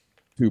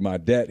 to my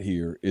debt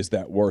here. Is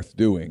that worth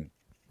doing?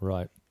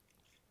 right,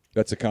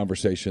 That's a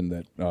conversation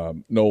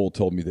that Noel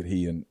told me that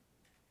he and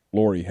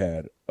Lori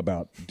had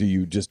about, do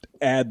you just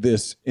add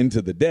this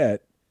into the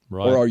debt,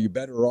 right. or are you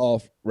better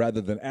off,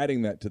 rather than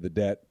adding that to the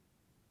debt,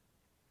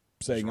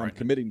 saying I'm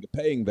committing to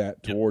paying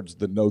that towards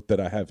the note that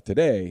I have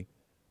today?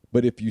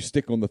 But if you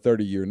stick on the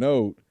 30-year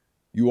note,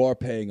 you are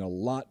paying a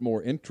lot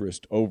more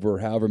interest over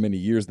however many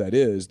years that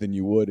is than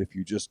you would if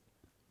you just,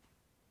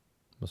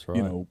 That's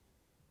right.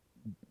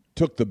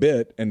 took the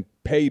bit and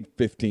paid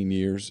 15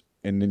 years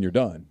and then you're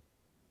done.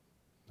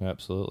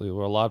 Absolutely.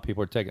 Well, a lot of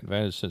people are taking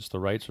advantage since the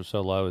rates are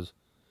so low. Is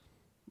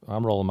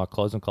I'm rolling my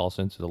closing costs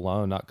into the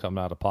loan, not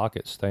coming out of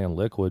pocket, staying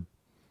liquid,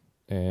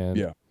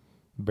 and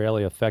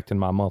barely affecting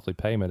my monthly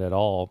payment at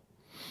all.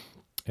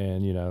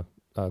 And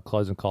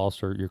closing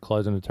costs are your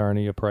closing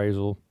attorney,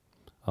 appraisal,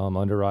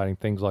 underwriting,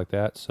 things like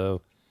that.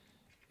 So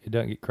it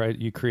doesn't get crazy.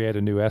 You create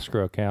a new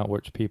escrow account,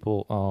 which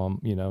people,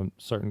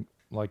 certain,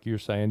 like you're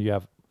saying, you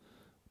have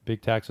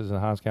big taxes in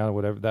Hines County,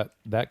 whatever.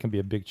 That can be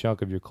a big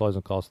chunk of your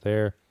closing costs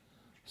there.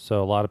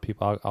 So a lot of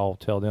people, I'll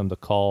tell them to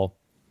call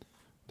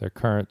their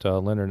current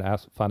lender and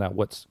find out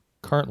what's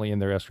currently in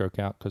their escrow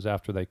account, because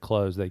after they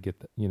close, they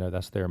get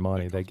that's their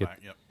money. They get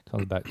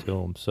comes back to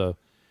them. So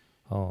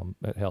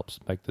it helps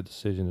make the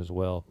decision as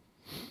well.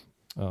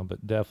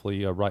 But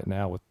definitely right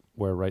now with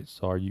where rates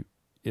are,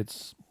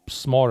 it's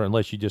smarter,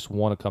 unless you just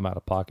want to come out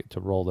of pocket,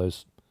 to roll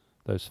those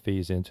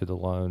fees into the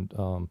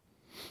loan,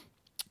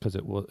 because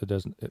it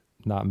doesn't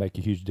not make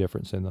a huge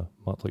difference in the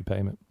monthly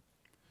payment.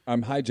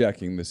 I'm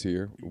hijacking this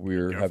here.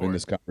 We're having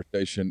this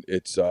conversation.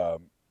 It's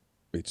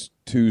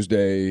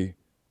Tuesday,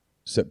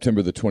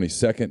 September the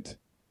 22nd.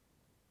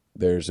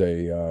 There's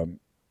a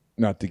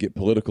not to get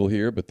political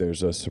here, but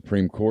there's a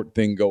Supreme Court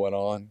thing going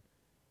on.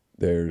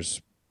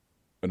 There's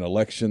an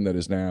election that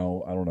is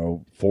now, I don't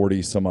know,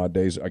 40 some odd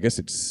days. I guess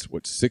it's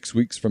 6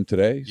 weeks from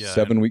today,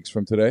 7 weeks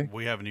from today.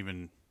 We haven't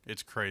even.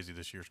 It's crazy.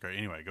 This year's crazy.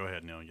 Anyway, go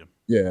ahead, Neal.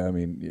 Yeah, I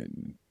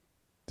mean,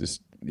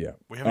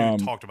 We haven't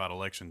even talked about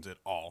elections at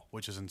all,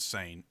 which is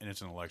insane, and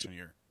it's an election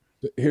year.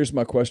 Here's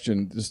my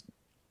question.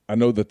 I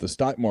know that the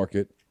stock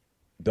market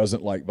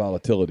doesn't like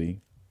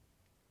volatility,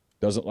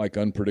 doesn't like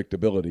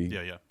unpredictability.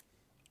 Yeah.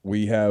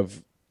 We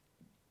have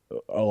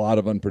a lot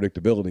of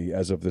unpredictability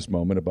as of this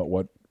moment about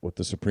what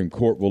the Supreme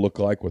Court will look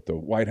like, what the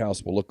White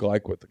House will look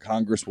like, what the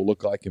Congress will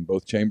look like in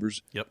both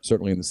chambers,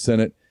 certainly in the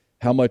Senate.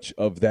 How much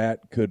of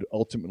that could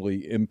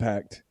ultimately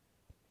impact?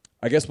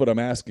 I guess what I'm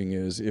asking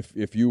is,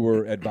 if you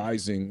were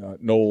advising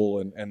Noel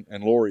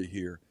and Lori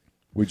here,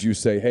 would you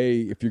say,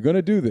 hey, if you're going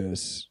to do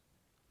this,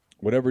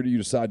 whatever you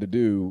decide to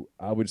do,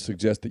 I would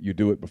suggest that you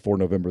do it before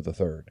November the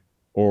 3rd?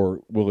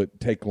 Or will it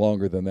take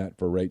longer than that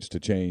for rates to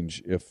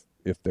change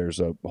if there's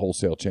a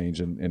wholesale change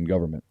in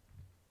government?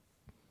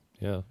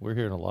 Yeah, we're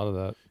hearing a lot of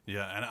that.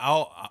 Yeah, and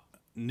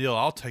Neal,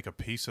 I'll take a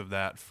piece of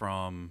that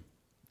from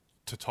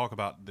to talk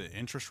about the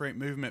interest rate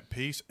movement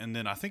piece, and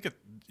then I think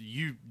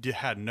you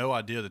had no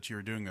idea that you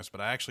were doing this,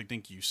 but I actually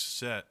think you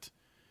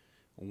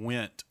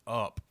went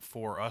up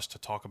for us to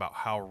talk about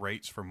how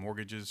rates for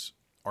mortgages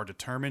are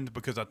determined,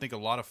 because I think a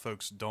lot of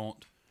folks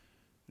don't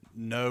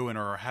know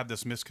or have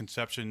this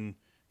misconception,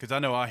 because I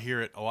know I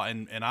hear it a lot,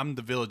 and I'm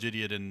the village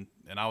idiot, and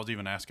I was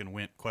even asking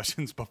Wint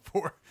questions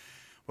before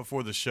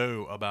the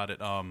show about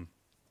it.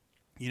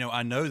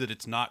 I know that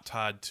it's not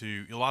tied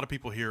to, a lot of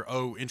people hear,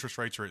 oh, interest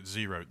rates are at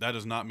zero. That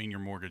does not mean your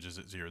mortgage is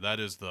at zero. That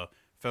is the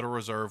Federal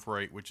Reserve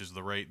rate, which is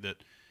the rate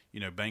that,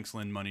 banks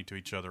lend money to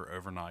each other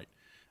overnight.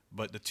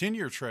 But the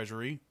 10-year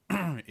Treasury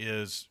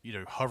is,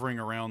 hovering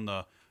around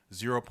the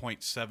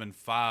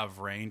 0.75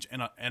 range.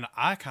 And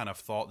I kind of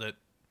thought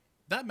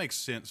that makes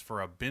sense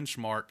for a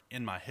benchmark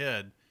in my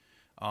head.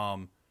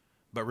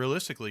 But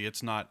realistically,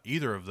 it's not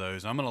either of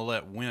those. I'm going to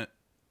let Wint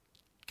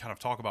kind of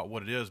talk about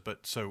what it is.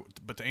 But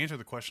to answer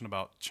the question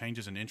about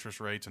changes in interest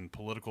rates and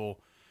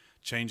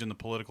change in the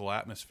political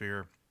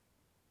atmosphere,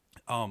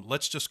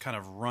 let's just kind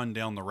of run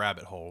down the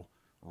rabbit hole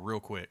real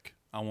quick.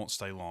 I won't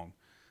stay long.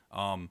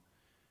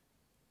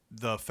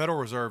 The Federal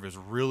Reserve is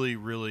really,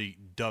 really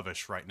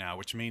dovish right now,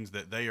 which means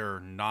that they are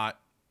not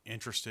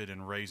interested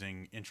in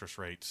raising interest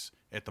rates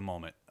at the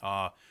moment.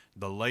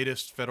 The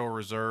latest Federal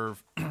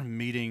Reserve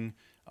meeting,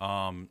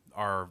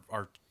 our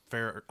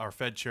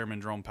Fed Chairman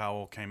Jerome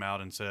Powell came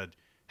out and said,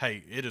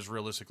 hey, it is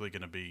realistically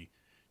going to be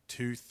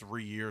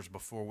 2-3 years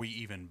before we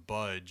even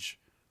budge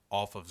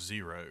off of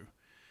zero.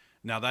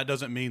 Now, that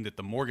doesn't mean that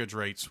the mortgage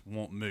rates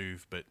won't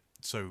move, but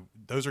so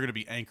those are going to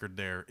be anchored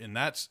there. And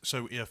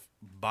so if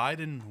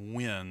Biden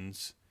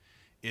wins,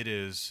 it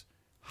is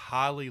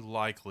highly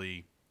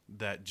likely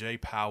that Jay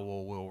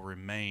Powell will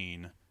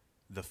remain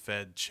the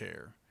Fed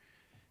chair.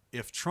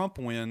 If Trump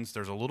wins,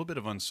 there's a little bit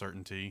of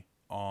uncertainty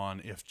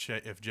on if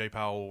Jay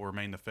Powell will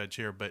remain the Fed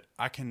chair, but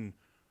I'm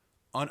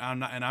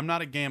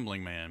not a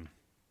gambling man,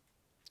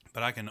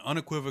 but I can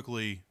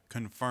unequivocally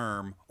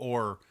confirm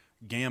or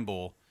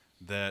gamble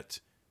that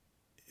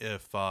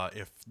if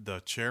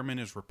the chairman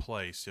is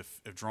replaced,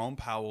 if Jerome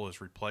Powell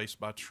is replaced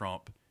by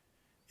Trump,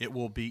 it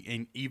will be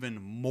an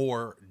even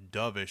more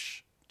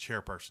dovish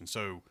chairperson.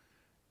 So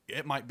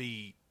it might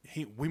be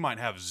we might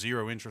have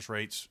zero interest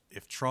rates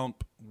if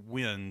Trump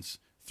wins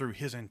through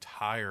his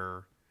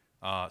entire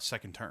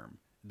second term.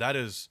 That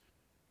is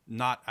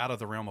not out of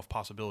the realm of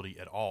possibility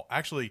at all.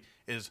 Actually,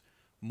 is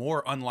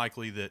more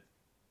unlikely that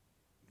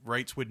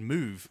rates would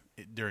move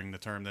during the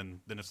term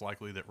than it's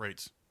likely that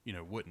rates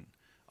wouldn't.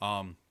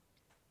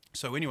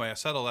 So anyway, I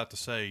said all that to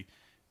say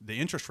the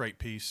interest rate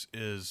piece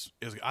is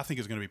I think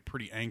is going to be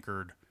pretty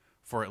anchored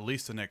for at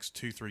least the next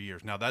 2-3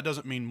 years. Now, that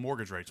doesn't mean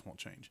mortgage rates won't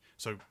change.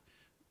 So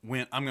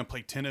I'm going to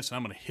play tennis, and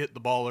I'm going to hit the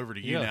ball over to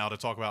you now to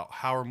talk about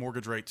how are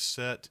mortgage rates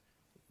set,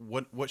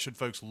 what should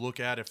folks look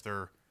at if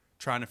they're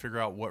trying to figure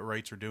out what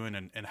rates are doing,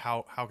 and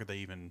how could they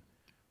even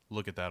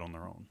look at that on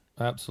their own?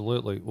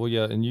 Absolutely. Well,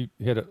 yeah, and you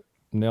hit it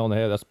nail on the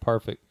head. That's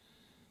perfect.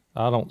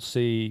 I don't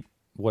see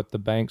what the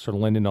banks are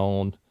lending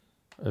on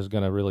is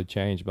going to really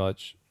change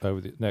much over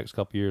the next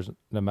couple of years,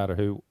 no matter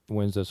who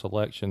wins this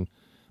election.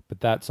 But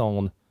that's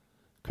on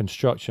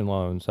construction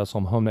loans. That's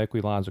on home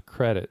equity lines of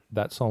credit.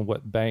 That's on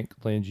what bank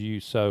lends you.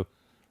 So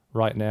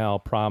right now,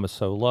 prime is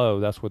so low,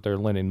 that's what they're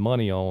lending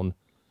money on.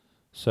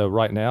 So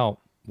right now,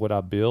 would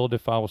I build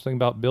if I was thinking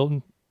about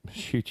building?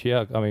 Shoot,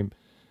 yeah. I mean,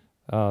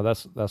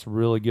 that's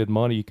really good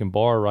money you can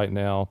borrow right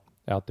now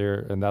out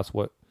there, and that's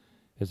what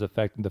is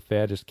affecting the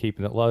Fed, is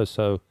keeping it low.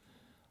 So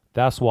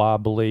that's why I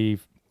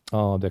believe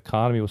the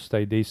economy will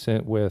stay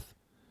decent with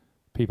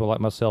people like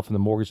myself in the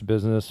mortgage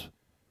business,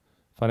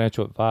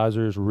 financial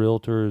advisors,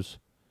 realtors,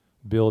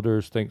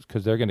 builders, things,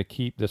 because they're going to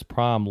keep this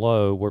prime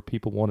low where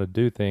people want to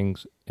do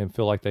things and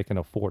feel like they can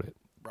afford it.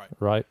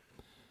 Right?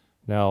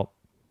 Now,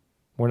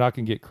 we're not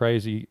going to get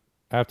crazy.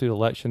 After the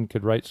election,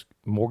 could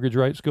mortgage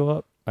rates go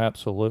up?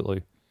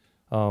 Absolutely.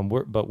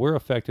 But we're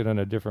affected in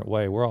a different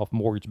way. We're off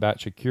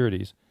mortgage-backed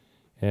securities.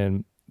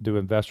 And do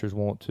investors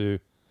want to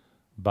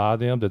buy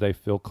them? Do they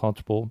feel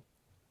comfortable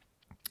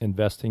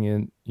investing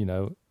in,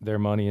 their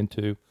money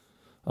into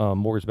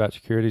mortgage-backed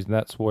securities? And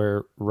that's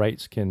where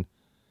rates can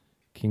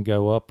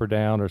go up or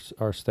down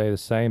or stay the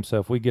same. So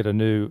if we get a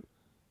new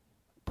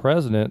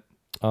president,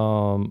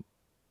 what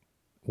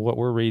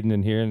we're reading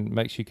and hearing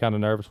makes you kind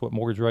of nervous what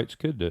mortgage rates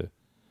could do.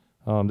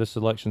 This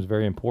election is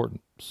very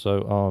important.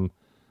 So,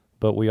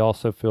 but we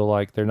also feel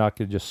like they're not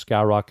going to just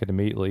skyrocket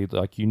immediately.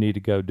 Like you need to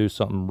go do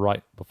something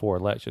right before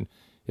election.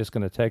 It's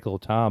going to take a little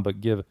time,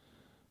 but give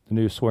the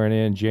new swearing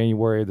in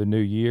January, the new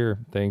year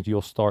things,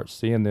 you'll start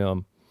seeing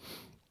them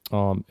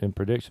in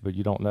prediction, but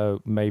you don't know,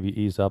 maybe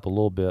ease up a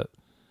little bit.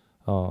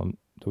 Do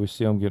we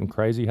see them getting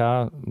crazy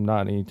high?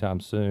 Not anytime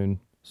soon.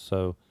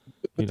 So,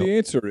 but the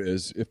answer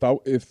is if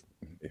audience,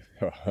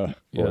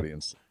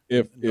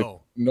 if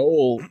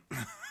Noel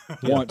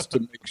wants to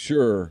make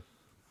sure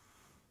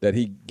that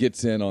he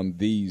gets in on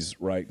these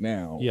right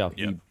now,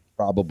 he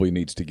probably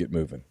needs to get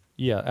moving.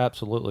 Yeah,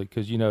 absolutely.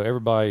 Because,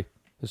 everybody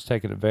is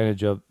taking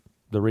advantage of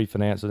the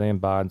refinancing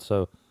and buying.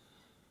 So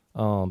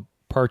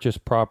purchase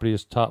property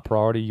as top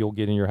priority, you'll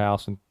get in your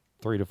house in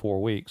 3 to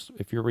 4 weeks.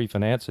 If you're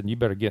refinancing, you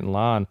better get in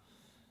line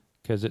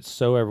because it's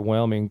so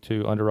overwhelming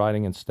to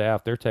underwriting and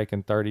staff. They're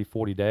taking 30,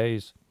 40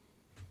 days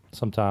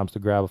sometimes to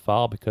grab a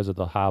file because of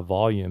the high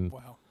volume.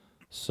 Wow.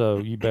 So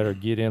you better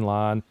get in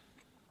line.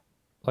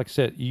 Like I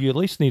said, you at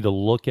least need to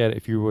look at it.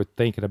 If you were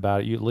thinking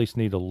about it, you at least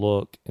need to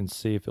look and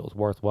see if it was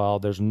worthwhile.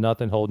 There's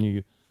nothing holding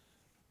you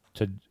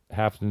to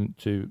having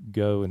to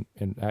go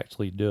and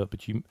actually do it,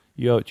 but you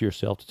owe it to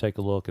yourself to take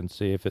a look and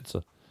see if it's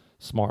a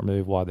smart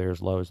move while they're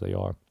as low as they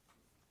are.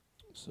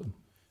 So,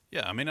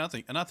 yeah, I mean, I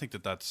think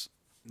that's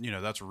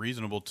that's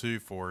reasonable too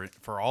for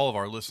all of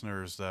our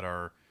listeners that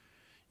are,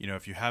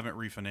 if you haven't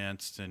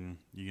refinanced and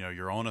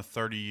you're on a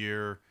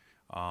 30-year,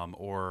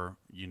 or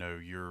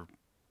you're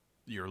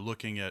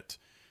looking at,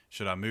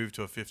 should I move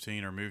to a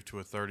 15 or move to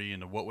a 30,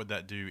 and what would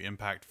that do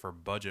impact for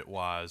budget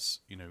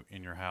wise,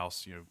 in your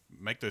house,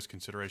 make those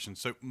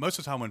considerations. So most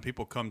of the time when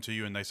people come to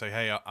you and they say,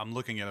 hey, I'm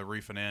looking at a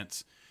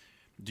refinance,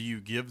 do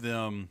you give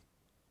them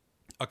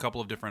a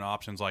couple of different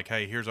options? Like,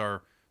 hey,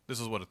 this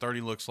is what a 30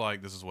 looks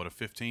like. This is what a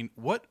 15.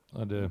 What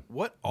I do.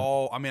 What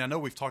all? I mean, I know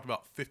we've talked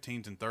about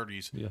 15s and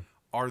 30s. Yeah.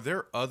 Are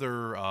there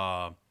other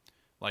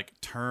like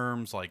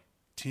terms like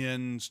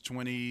 10s,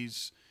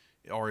 20s,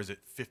 or is it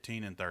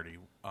 15 and 30?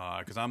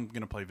 Because I'm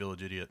going to play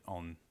village idiot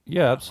on.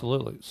 Yeah,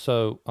 absolutely.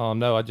 So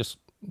no, I just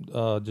did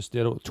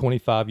a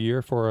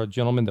 25-year for a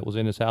gentleman that was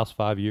in his house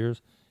 5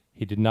 years.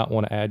 He did not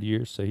want to add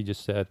years, so he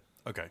just said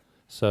okay.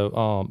 So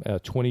a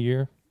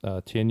 20-year,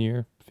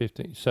 10-year,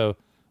 15. So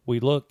we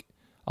look.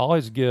 I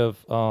always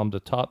give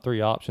the top 3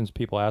 options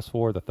people ask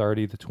for: the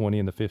 30, the 20,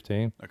 and the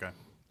 15. Okay.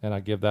 And I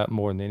give that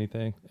more than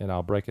anything, and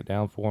I'll break it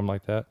down for them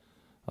like that.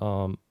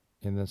 And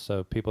then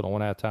so people don't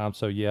want to have time.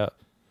 So yeah,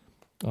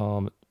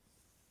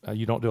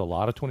 you don't do a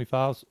lot of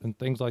 25s and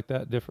things like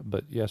that different,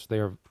 but yes, they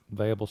are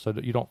available so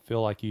that you don't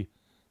feel like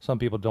some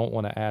people don't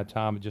want to add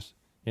time. Just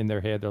in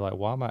their head, they're like,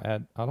 why am I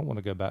don't want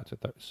to go back to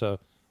 30. So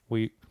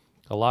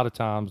a lot of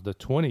times the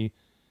 20,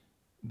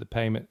 the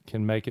payment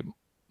can make it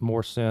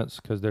more sense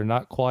because they're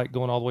not quite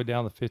going all the way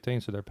down to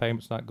 15, so their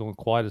payment's not going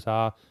quite as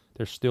high.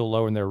 They're still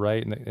lowering their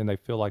rate, and they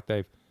feel like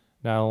they've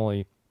not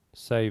only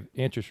saved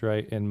interest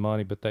rate and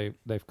money, but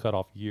they've cut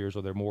off years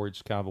of their mortgage.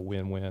 It's kind of a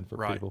win-win for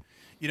people.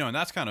 And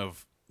that's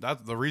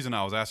the reason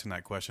I was asking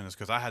that question is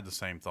because I had the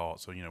same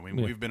thought. So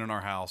we've been in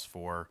our house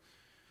for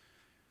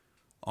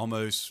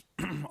almost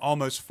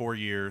 4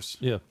 years.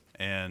 Yeah,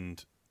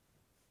 and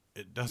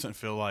it doesn't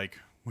feel like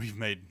we've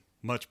made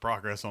much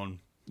progress on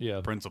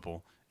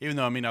principal. Even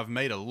though, I've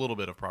made a little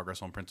bit of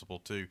progress on principal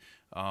too.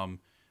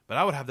 But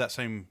I would have that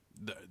same,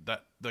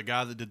 the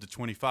guy that did the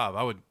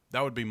 25,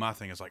 that would be my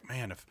thing. It's like,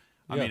 man,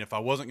 if I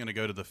wasn't going to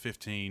go to the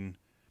 15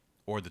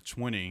 or the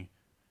 20,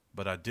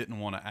 but I didn't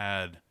want to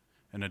add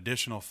an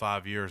additional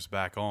 5 years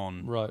back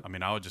on, right.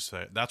 I would just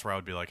say, that's where I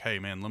would be like, hey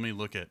man, let me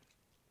look at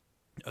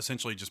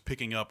essentially just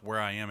picking up where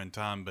I am in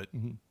time, but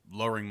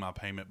lowering my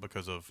payment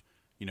because of,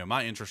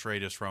 my interest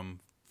rate is from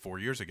 4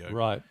 years ago.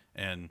 Right.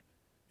 And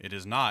it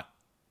is not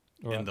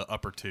right. in the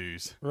upper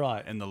 2s,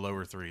 right, and the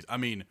lower 3s.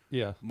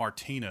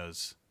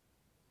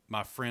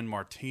 My friend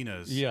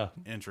Martina's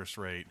interest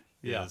rate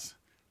is,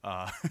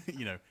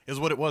 is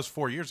what it was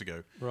 4 years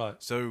ago. Right.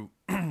 So,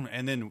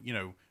 and then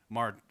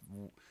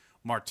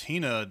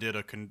Martina did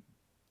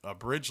a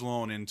bridge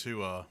loan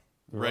into a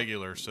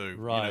regular. So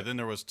right. Then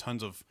there was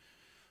tons of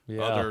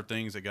other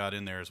things that got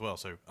in there as well.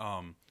 So,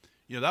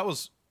 that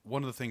was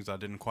one of the things I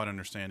didn't quite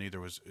understand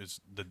either.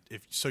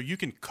 So you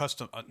can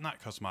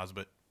not customize,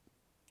 but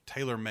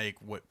tailor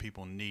make what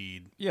people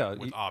need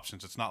with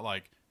options. It's not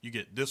like you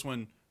get this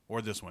one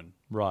or this one.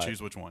 Right.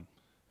 Choose which one.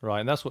 Right.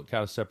 And that's what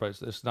kind of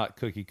separates. It's not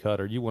cookie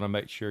cutter. You want to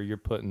make sure you're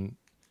putting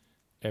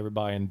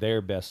everybody in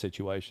their best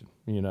situation,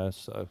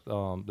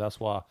 So that's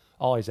why I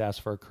always ask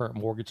for a current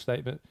mortgage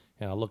statement,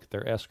 and I look at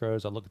their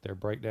escrows. I look at their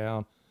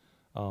breakdown.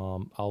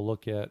 I'll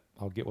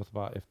get with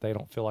if they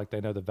don't feel like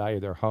they know the value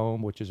of their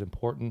home, which is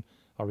important,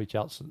 I'll reach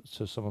out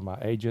to some of my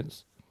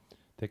agents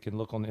that can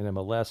look on the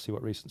MLS, see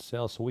what recent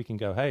sales, so we can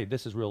go, hey,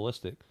 this is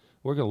realistic.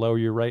 We're going to lower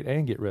your rate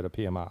and get rid of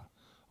PMI.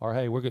 Or,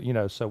 hey, we're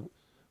going so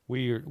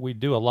we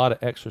do a lot of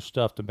extra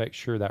stuff to make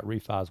sure that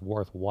refi is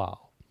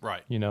worthwhile.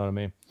 Right. You know what I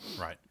mean?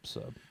 Right.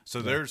 So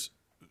there's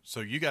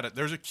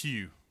a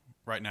queue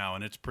right now,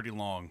 and it's pretty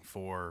long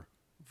for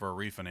a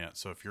refinance.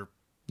 So if you're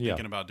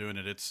thinking about doing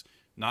it, it's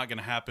not going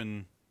to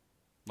happen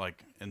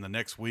like in the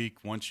next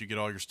week. Once you get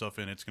all your stuff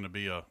in, it's going to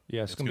be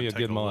it's going to be a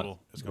good month.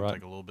 It's going to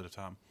take a little bit of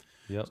time.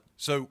 Yep.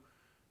 So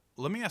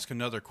let me ask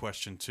another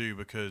question too,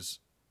 because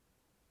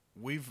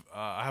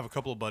I have a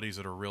couple of buddies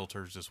that are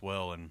realtors as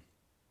well, and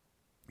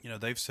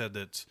they've said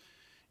that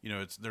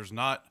there's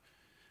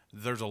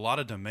a lot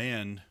of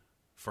demand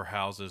for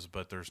houses,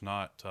 but there's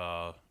not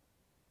a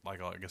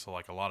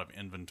lot of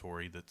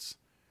inventory that's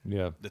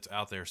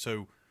out there.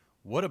 So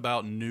what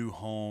about new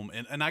home?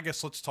 And I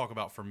guess let's talk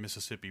about from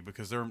Mississippi,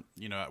 because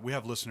we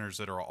have listeners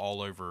that are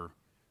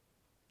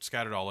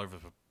scattered all over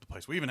the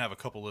place. We even have a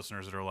couple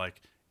listeners that are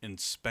like in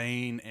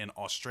Spain and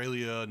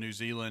Australia, New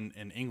Zealand,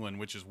 and England,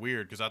 which is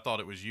weird because I thought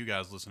it was you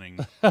guys listening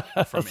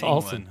from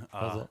England.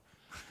 Awesome.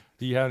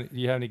 Do you have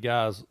any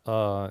guys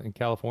in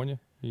California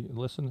you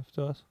listen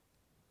to us?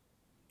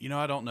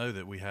 I don't know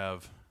that we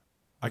have.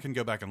 I can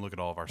go back and look at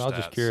all of our stats. I was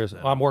just curious.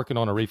 I'm working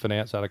on a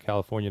refinance out of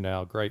California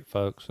now. Great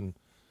folks, and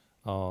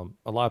a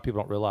lot of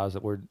people don't realize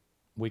that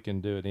we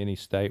can do it in any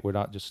state. We're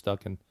not just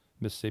stuck in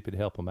Mississippi to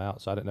help them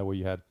out. So I didn't know where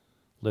you had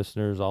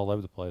listeners all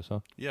over the place, huh?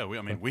 Yeah,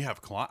 we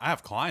have I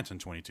have clients in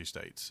 22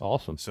 states.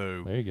 Awesome.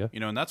 So there you go.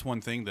 And that's one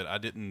thing that I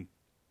didn't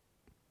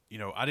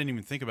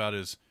even think about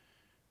is,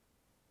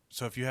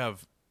 so if you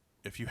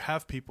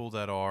have people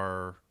that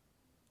are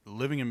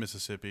living in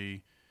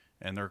Mississippi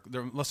and they're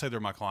let's say they're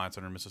my clients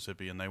that are in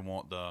Mississippi and they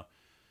want the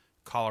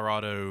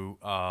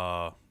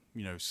Colorado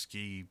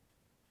ski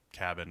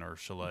cabin or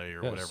chalet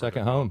or whatever,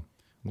 second home.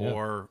 Yeah.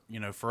 Or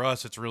for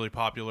us it's really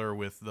popular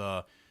with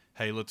the,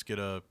 hey, let's get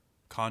a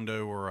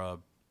condo or a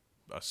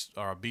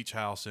beach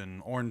house in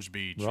Orange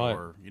Beach, right.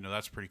 Or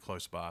that's pretty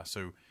close by,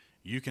 so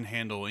you can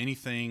handle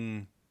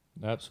anything.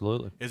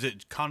 Absolutely. Is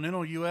it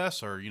continental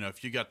U.S. or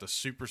if you got the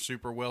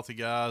super wealthy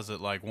guys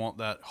that like want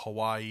that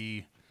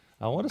Hawaii?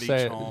 I want to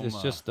say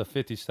it's just the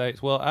 50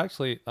 states. Well,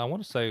 actually, I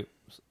want to say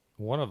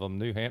one of them,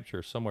 New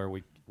Hampshire, somewhere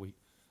we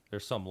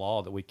there's some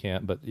law that we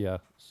can't, but yeah,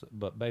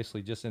 but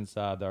basically just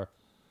inside our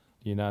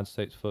United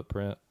States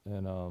footprint,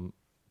 and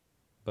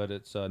but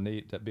it's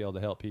neat to be able to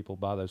help people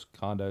buy those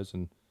condos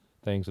and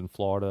things in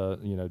Florida,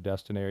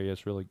 Destin area.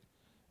 It's really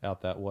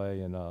out that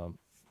way, and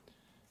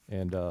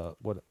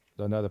what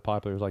another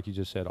popular is, like you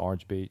just said,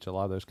 Orange Beach. A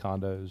lot of those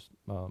condos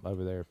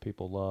over there,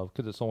 people love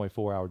because it's only a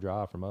 4-hour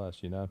drive from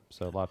us,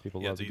 So a lot of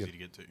people love. It's easy to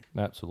get to.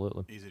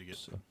 Absolutely, easy to get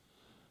to.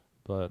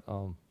 But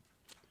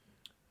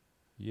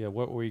yeah,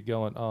 what were we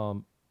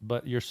going?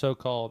 But your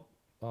so-called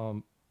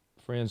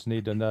friends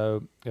need to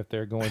know if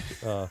they're going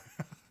to.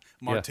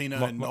 Martina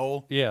and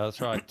Noel. Yeah,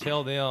 that's right.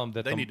 Tell them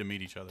that they need to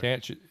meet each other.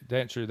 To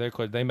answer their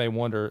question, they may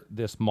wonder,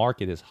 this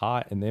market is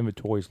hot and the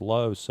inventory is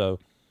low. So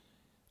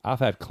I've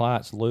had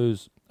clients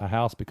lose a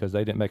house because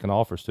they didn't make an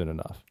offer soon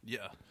enough.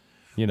 Yeah.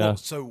 Well,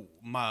 so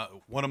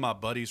one of my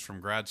buddies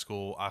from grad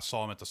school, I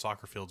saw him at the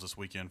soccer fields this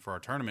weekend for our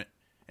tournament,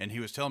 and he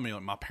was telling me,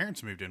 like, my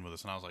parents moved in with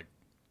us, and I was like,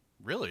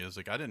 really? I was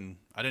like, I didn't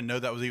know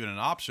that was even an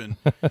option.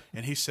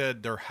 And he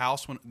said their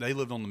house, when they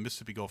lived on the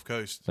Mississippi Gulf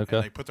Coast, and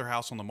they put their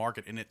house on the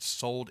market, and it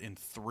sold in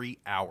 3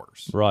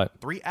 hours. Right.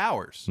 3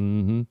 hours.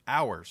 Mm-hmm.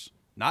 Hours,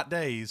 not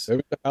days. There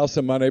was a house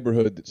in my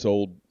neighborhood that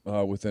sold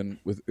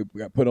it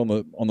got put on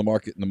the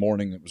market in the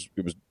morning.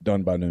 It was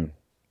done by noon.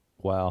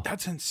 Wow,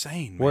 that's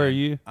insane. Where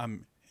man. are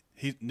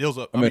you? Neal's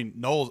up.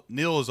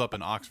 Neal is up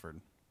in Oxford.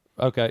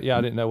 Okay, yeah,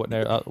 I didn't know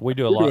what we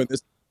do a lot.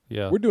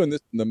 We're doing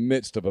this in the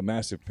midst of a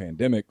massive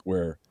pandemic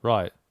where,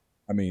 right.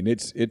 I mean,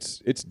 it's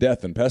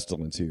death and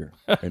pestilence here,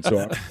 and so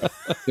I'm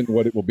thinking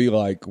what it will be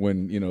like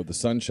when the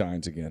sun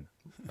shines again.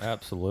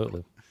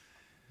 Absolutely,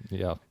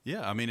 yeah.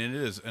 Yeah, I mean it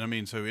is,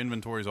 and so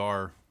inventories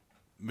are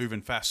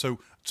moving fast. So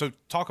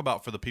talk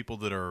about, for the people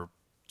that are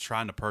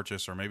trying to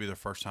purchase or maybe they're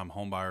first time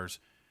home buyers,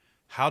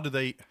 how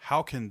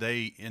can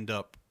they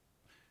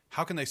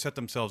set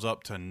themselves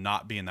up to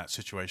not be in that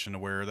situation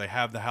where they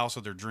have the house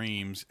of their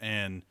dreams,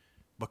 and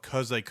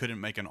because they couldn't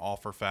make an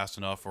offer fast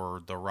enough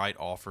or the right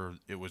offer,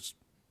 it was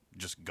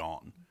just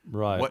gone.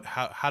 Right.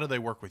 How do they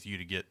work with you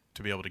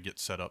to be able to get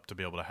set up to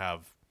be able to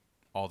have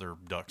all their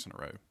ducks in a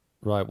row?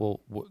 Right. Well,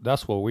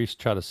 that's where we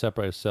try to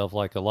separate ourselves.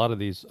 Like a lot of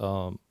these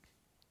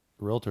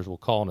realtors will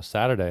call on a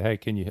Saturday. Hey,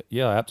 can you?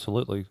 Yeah,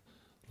 absolutely.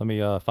 Let me.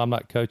 If I'm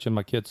not coaching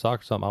my kids'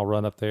 soccer or something, I'll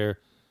run up there,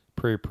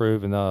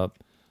 pre-approve, and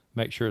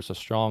make sure it's a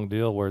strong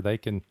deal where they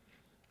can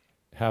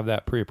have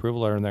that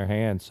pre-approval letter in their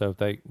hand. So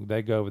if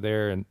they go over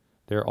there and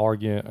they're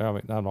arguing,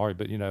 not arguing,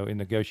 but in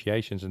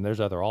negotiations, and there's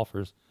other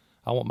offers,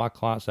 I want my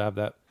clients to have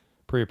that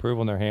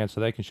pre-approval in their hand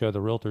so they can show the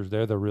realtors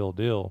they're the real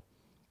deal,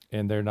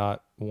 and they're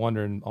not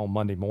wondering on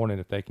Monday morning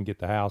if they can get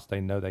the house.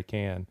 They know they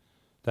can.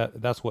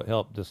 That's what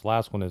helped. This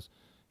last one is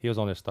he was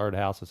on his third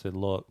house. I said,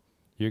 look,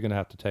 you're going to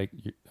have to take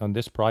on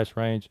this price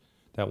range,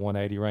 that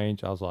 180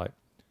 range. I was like,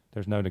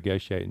 there's no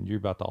negotiating. You're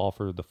about to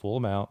offer the full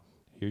amount.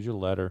 Here's your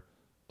letter.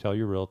 Tell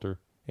your realtor,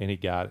 and he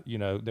got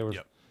it. There was.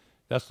 Yep.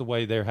 That's the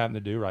way they're having to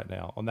do right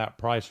now on that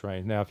price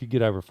range. Now, if you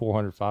get over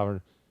 400,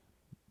 500,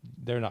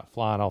 they're not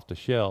flying off the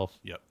shelf.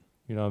 Yep.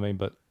 You know what I mean?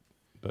 But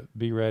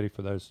be ready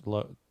for those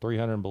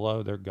 300 and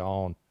below. They're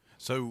gone.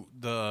 So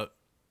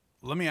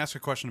let me ask a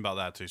question about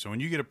that too. So when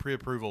you get a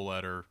pre-approval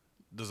letter,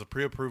 does a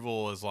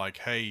pre-approval is like,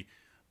 hey,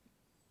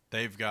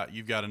 you've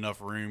got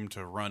enough room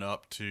to run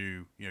up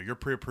to, you're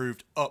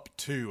pre-approved up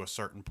to a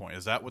certain point.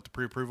 Is that what the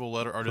pre-approval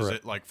letter, or does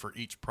it like for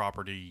each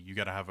property you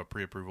got to have a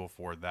pre-approval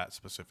for that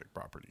specific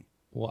property?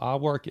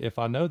 Well, if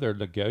I know they're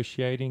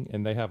negotiating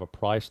and they have a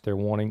price they're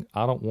wanting,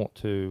 I don't want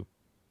to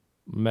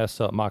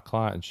mess up my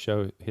client and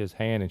show his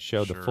hand and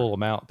show the full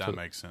amount. That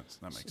makes sense.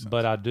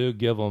 But I do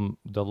give them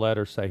the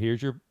letter, say,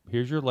 here's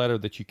your letter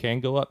that you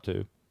can go up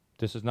to.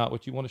 This is not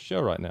what you want to show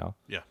right now.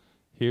 Yeah.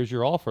 Here's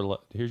your offer.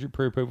 Here's your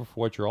pre-approval for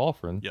what you're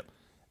offering. Yep.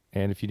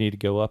 And if you need to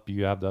go up,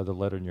 you have the other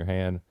letter in your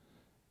hand.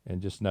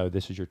 and just know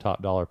this is your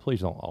top dollar.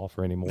 Please don't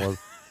offer any more,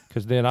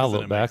 because then I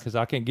look back because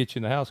I can't get you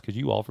in the house because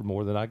you offered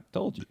more than I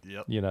told you.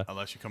 Yep. You know,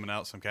 unless you're coming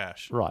out with some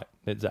cash. Right.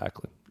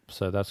 Exactly.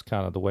 So that's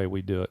kind of the way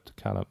we do it, to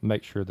kind of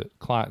make sure that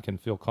client can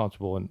feel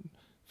comfortable and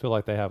feel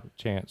like they have a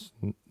chance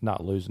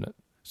not losing it.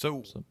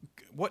 So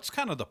what's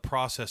kind of the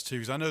process too?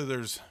 Because I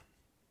know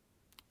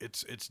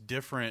it's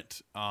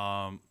different.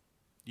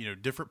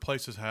 Different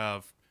places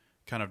have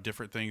kind of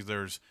different things.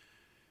 There's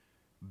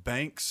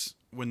banks,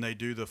 when they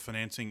do the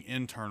financing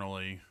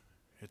internally,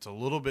 it's a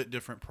little bit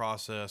different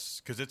process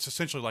because it's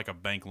essentially like a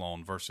bank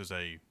loan versus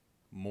a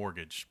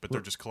mortgage, but they're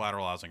just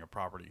collateralizing a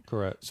property.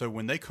 Correct. So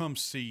when they come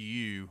see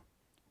you,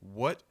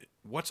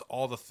 what's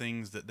all the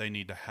things that they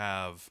need to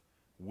have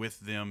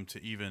with them to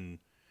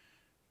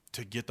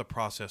get the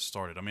process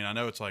started? I mean, I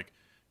know it's like,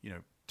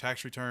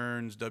 tax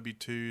returns,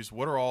 W-2s.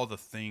 What are all the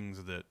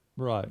things that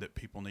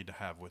people need to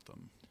have with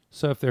them?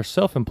 So if they're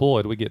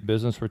self-employed, we get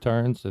business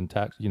returns and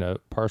tax,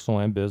 personal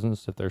and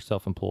business if they're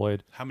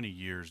self-employed. How many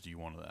years do you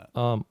want of that?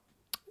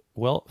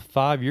 Well,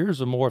 5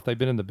 years or more if they've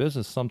been in the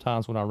business.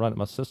 Sometimes when I run it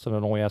my system,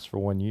 it only asks for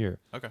 1 year.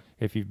 Okay.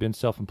 If you've been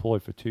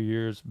self-employed for 2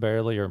 years,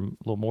 barely, or a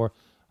little more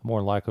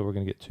than likely we're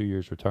going to get 2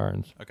 years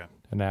returns. Okay.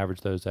 And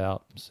average those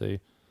out and see.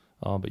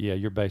 But yeah,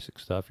 your basic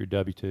stuff, your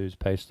W-2s,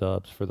 pay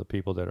stubs for the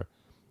people that are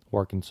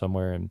working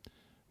somewhere, and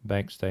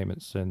bank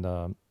statements,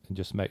 and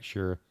just make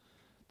sure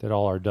that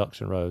all our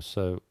ducks in rows.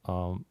 So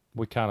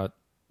we kind of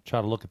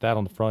try to look at that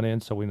on the front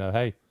end so we know,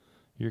 hey,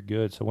 you're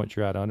good. So once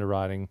you're out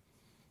underwriting,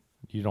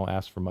 you don't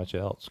ask for much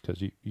else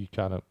because you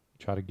kind of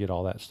try to get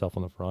all that stuff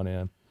on the front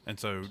end. And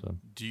so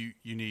do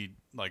you need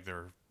like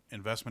their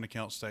investment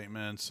account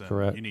statements? And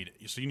correct.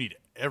 You need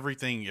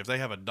everything. If they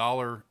have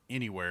 $1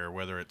 anywhere,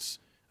 whether it's,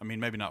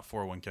 maybe not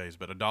 401ks,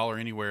 but $1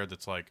 anywhere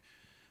that's like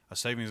a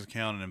savings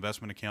account, an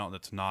investment account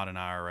that's not an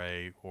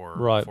IRA or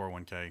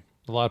 401k.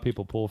 A lot of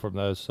people pull from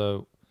those,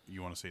 so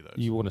you want to see those.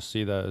 You want to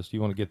see those.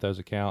 You want to get those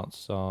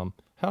accounts.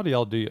 How do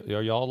y'all do?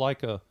 Are y'all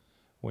like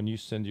when you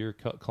send your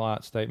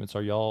client statements?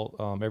 Are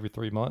y'all every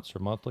 3 months or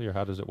monthly, or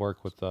how does it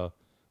work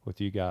with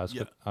you guys?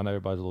 Yeah. I know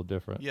everybody's a little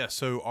different. Yeah.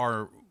 So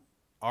our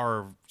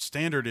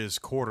standard is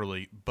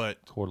quarterly, but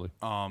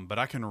but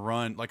I can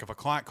run, like if a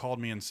client called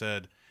me and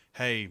said,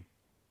 "Hey,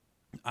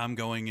 I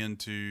need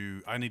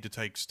to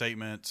take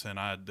statements,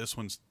 and this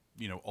one's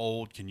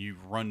old. Can you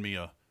run me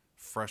a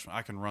fresh one?"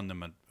 I can run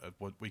them a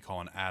what we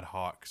call an ad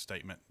hoc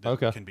statement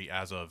that can be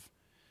as of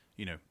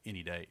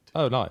any date.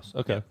 Oh, nice.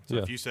 Okay. Yeah. So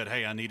if you said,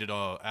 "Hey, I need it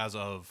as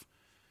of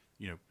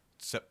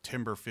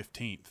September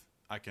 15th,"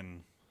 I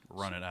can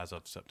run it as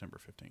of September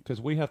 15th.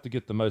 Because we have to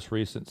get the most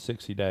recent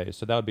 60 days,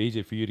 so that would be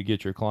easy for you to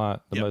get your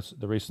client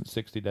the recent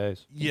 60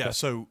 days. Yeah. Okay.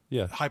 So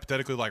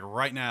hypothetically, like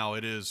right now,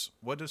 it is,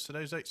 what is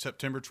today's date?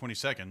 September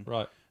 22nd.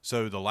 Right.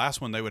 So the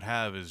last one they would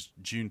have is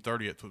June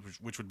 30th,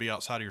 which would be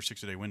outside of your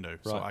 60-day window.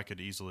 Right. So I could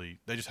easily,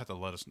 they just have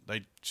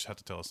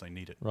to tell us they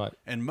need it. Right.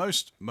 And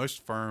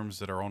most firms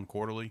that are on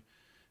quarterly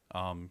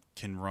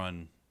can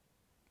run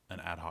an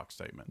ad hoc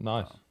statement.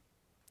 Nice.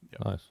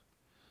 Nice.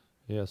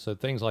 Yeah. So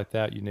things like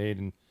that you need,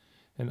 and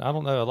I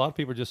don't know, a lot of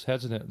people are just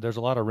hesitant. There's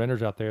a lot of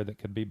renters out there that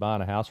could be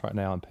buying a house right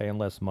now and paying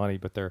less money,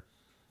 but I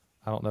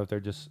don't know if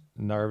they're just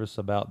nervous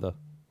about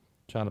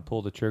trying to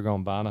pull the trigger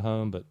on buying a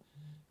home, but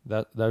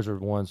those are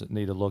ones that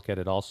need to look at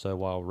it also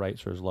while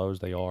rates are as low as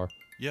they are.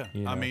 Yeah.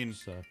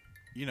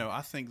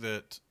 I think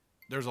that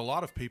there's a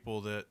lot of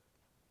people that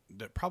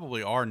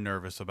probably are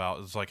nervous about,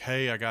 it's like,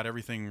 hey, I got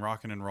everything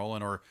rocking and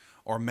rolling,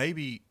 or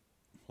maybe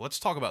let's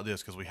talk about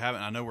this because we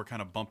haven't, I know we're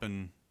kind of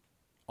bumping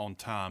on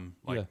time.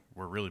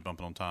 We're really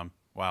bumping on time.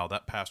 Wow,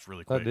 that passed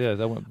really quick. That did.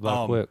 That went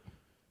by quick.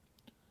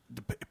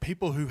 The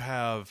people who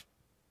have,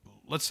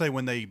 let's say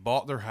when they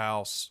bought their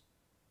house,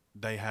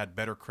 they had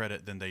better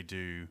credit than they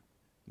do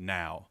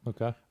now.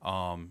 Okay.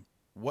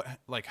 What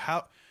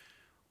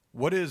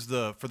is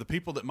for the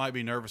people that might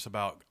be nervous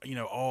about,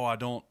 I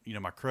don't,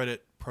 my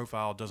credit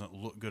profile doesn't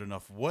look good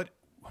enough. What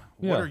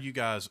are you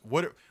guys,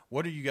 what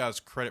do you guys'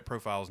 credit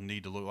profiles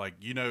need to look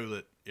like?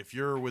 That if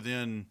you're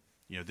within,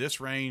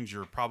 this range,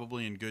 you're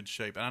probably in good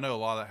shape. And I know a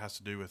lot of that has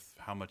to do with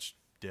how much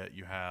debt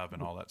you have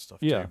and all that stuff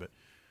too. But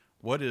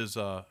what is,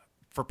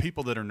 for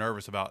people that are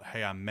nervous about,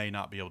 hey, I may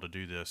not be able to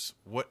do this,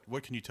 what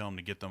can you tell them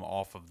to get them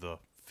off of the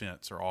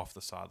fence or off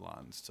the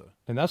sidelines?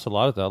 And that's a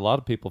lot of that. A lot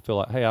of people feel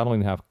like, hey, I don't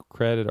even have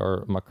credit,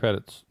 or my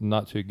credit's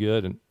not too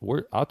good. And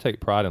I'll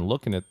take pride in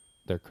looking at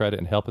their credit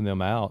and helping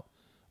them out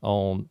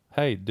on,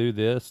 hey, do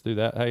this, do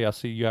that. Hey, I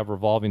see you have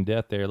revolving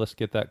debt there. Let's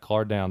get that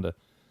card down to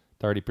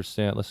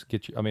 30%. Let's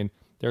get you.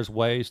 There's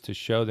ways to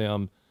show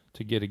them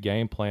to get a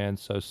game plan.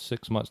 So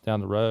 6 months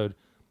down the road,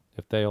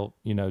 if they'll,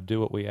 do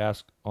what we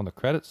ask on the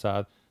credit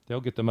side,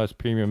 they'll get the most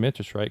premium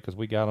interest rate because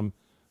we got them,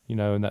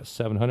 in that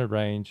 700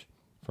 range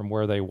from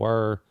where they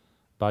were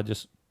by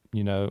just,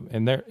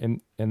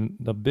 and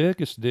the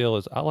biggest deal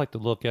is I like to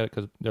look at it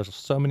because there's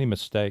so many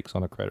mistakes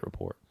on a credit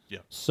report. Yeah.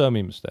 So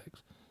many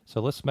mistakes. So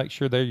let's make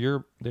sure they're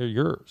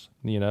yours,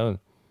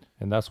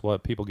 and that's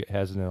what people get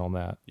hesitant on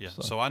that. Yeah.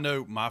 So I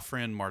know my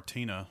friend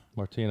Martina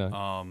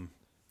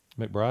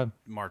McBride.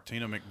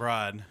 Martina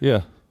McBride.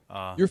 Yeah.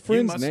 Your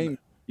friend's name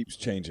keeps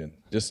changing.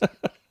 Just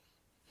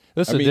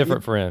This is a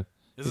different friend.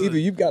 either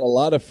you've got a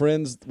lot of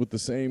friends with the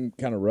same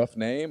kind of rough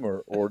name,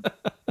 or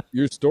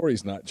your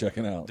story's not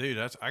checking out. Dude,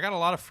 I got a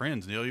lot of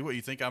friends, Neal. What,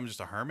 you think I'm just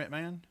a hermit,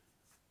 man?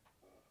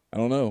 I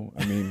don't know.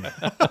 I mean,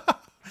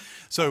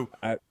 So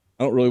I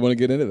don't really want to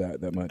get into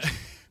that much.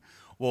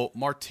 Well,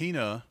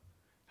 Martina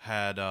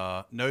had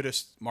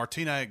noticed.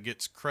 Martina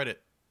gets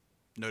credit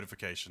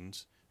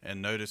notifications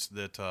and noticed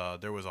that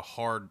there was a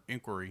hard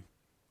inquiry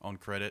on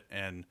credit,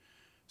 and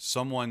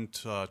someone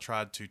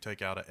tried to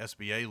take out a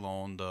SBA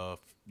loan, the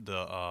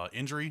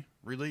injury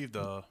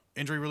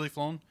relief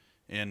loan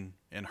in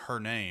her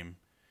name,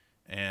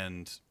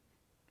 and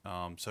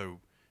so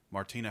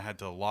Martina had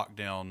to lock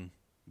down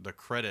the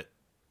credit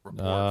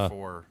report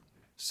for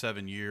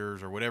 7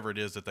 years or whatever it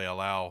is that they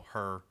allow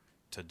her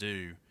to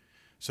do.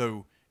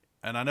 So,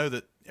 and I know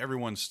that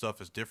everyone's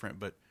stuff is different,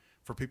 but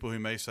for people who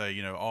may say,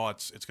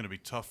 it's going to be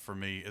tough for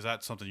me, is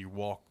that something you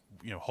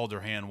hold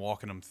their hand,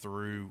 walking them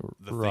through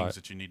the things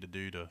that you need to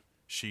do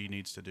she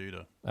needs to do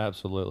to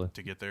absolutely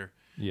to get there?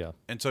 Yeah.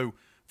 And so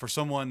for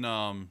someone,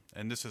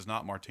 and this is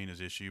not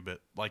Martina's issue, but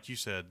like you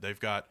said,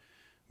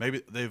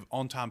 they've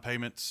on-time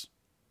payments,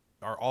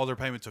 or all their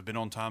payments have been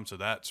on time, so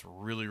that's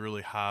really,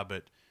 really high,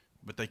 but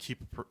they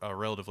keep a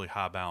relatively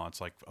high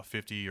balance, like a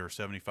 50 or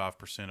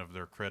 75% of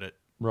their credit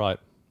right.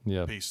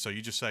 Yeah. piece. So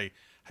you just say,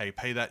 hey,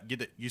 pay that,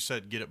 get it. You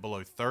said get it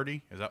below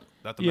 30. Is that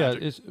the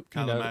magic? It's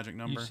kind of the magic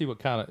number? You see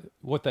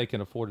what they can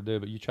afford to do,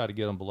 but you try to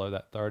get them below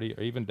that 30,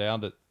 or even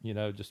down to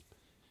just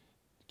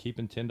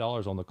keeping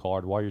 $10 on the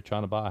card while you're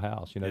trying to buy a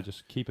house.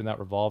 Just keeping that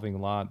revolving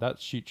line that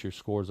shoots your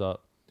scores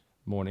up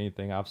more than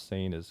anything I've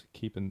seen. Is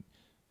keeping,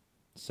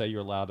 say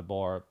you're allowed to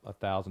borrow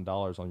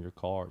 $1,000 on your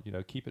card,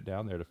 keep it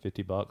down there to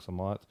 $50 a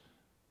month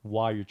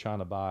while you're trying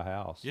to buy a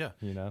house. Yeah.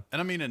 And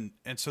I mean,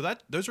 and so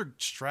those are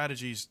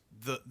strategies.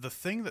 The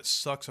thing that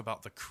sucks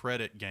about the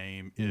credit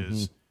game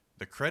is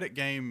the credit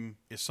game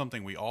is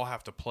something we all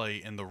have to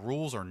play, and the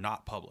rules are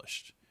not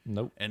published.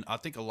 Nope. And I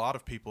think a lot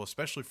of people,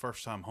 especially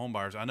first-time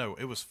homebuyers, I know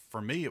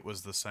for me, it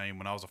was the same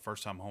when I was a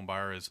first-time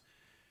homebuyer, is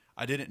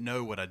I didn't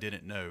know what I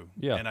didn't know.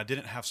 Yeah. And I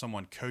didn't have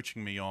someone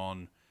coaching me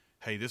on,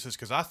 hey, this is,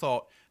 because I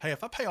thought, hey,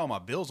 if I pay all my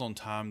bills on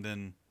time,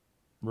 then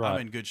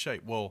I'm in good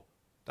shape. Well,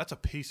 that's a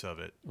piece of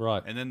it.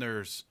 Right. And then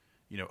there's,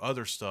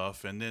 other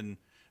stuff. And then,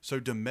 so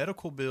do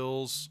medical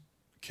bills,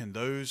 can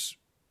those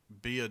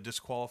be a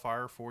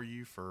disqualifier for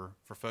you for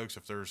folks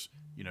if there's,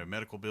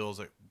 medical bills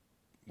that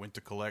went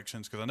to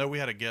collections? Because I know we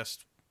had a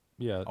guest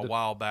a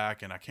while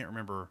back, and I can't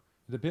remember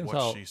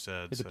she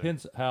said. It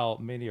depends how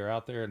many are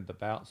out there and the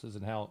bounces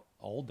and how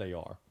old they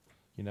are.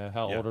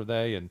 How old are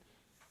they? And,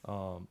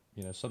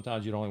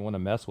 sometimes you don't even want to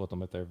mess with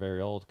them if they're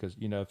very old, because,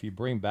 if you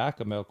bring back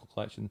a medical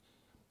collection,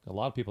 a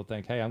lot of people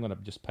think, hey, I'm going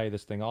to just pay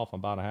this thing off.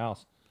 I'm buying a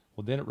house.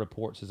 Well, then it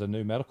reports as a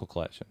new medical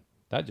collection.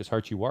 That just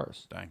hurts you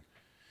worse. Dang.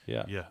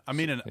 Yeah. Yeah. I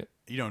mean,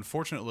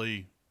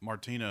 unfortunately,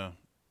 Martina,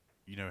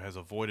 has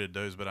avoided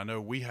those, but I know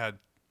we had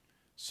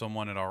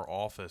someone at our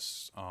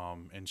office,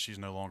 and she's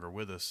no longer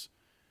with us.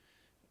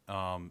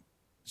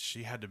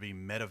 She had to be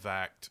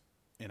medevaced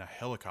in a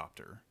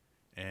helicopter,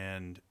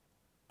 and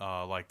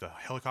like the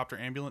helicopter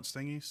ambulance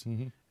thingies.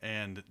 Mm-hmm.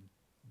 And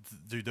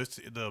dude,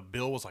 the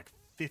bill was like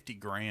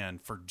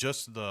 $50,000 for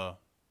just the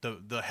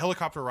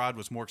helicopter ride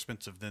was more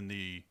expensive than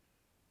the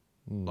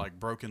like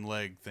broken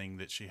leg thing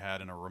that she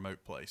had in a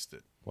remote place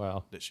that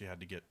she had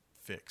to get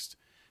fixed.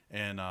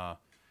 And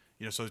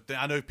so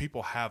I know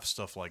people have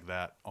stuff like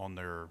that on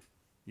their,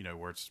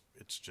 where it's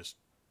just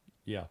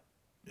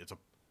it's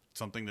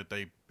something that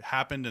they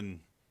happened and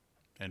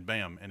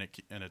bam, and it's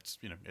and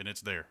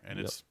it's there, and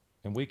it's,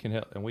 and we can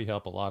help, and we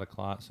help a lot of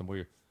clients, and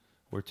we're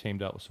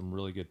teamed up with some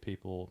really good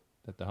people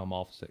at the home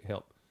office that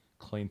help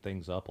clean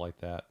things up like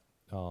that,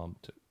 to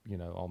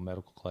on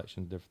medical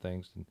collections, different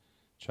things, and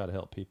try to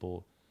help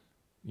people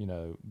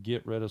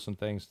get rid of some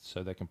things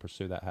so they can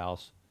pursue that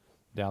house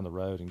down the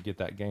road and get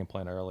that game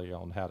plan early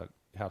on how to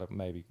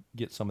maybe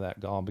get some of that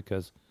gone,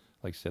 because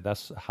like I said,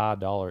 that's a high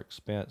dollar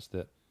expense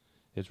that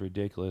is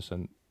ridiculous,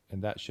 and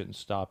that shouldn't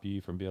stop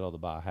you from being able to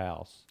buy a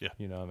house. Yeah.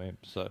 You know what I mean?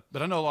 So,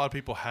 but I know a lot of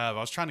people have. I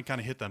was trying to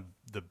kind of hit the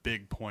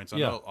big points. I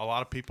know a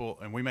lot of people,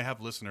 and we may have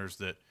listeners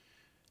that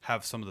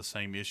have some of the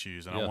same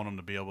issues, and I want them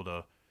to be able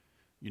to,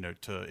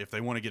 if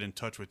they want to get in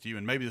touch with you,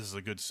 and maybe this is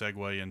a good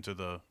segue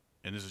into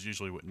and this is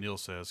usually what Neal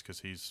says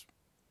because he's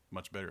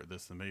much better at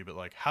this than me, but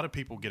like, how do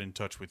people get in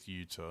touch with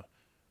you to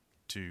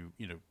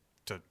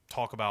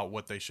talk about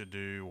what they should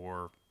do,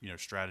 or,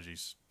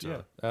 strategies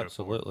to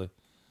absolutely.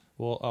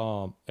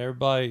 Well,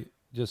 everybody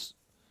it's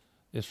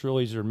real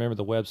easy to remember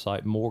the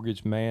website,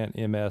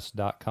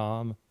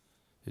 mortgagemanms.com.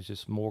 It's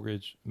just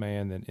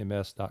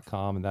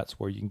mortgageman.ms.com, and that's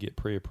where you can get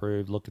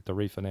pre-approved, look at the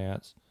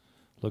refinance,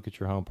 look at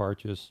your home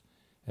purchase,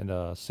 and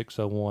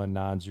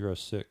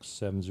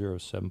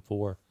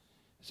 601-906-7074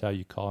 is how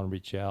you call and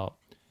reach out.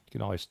 You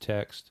can always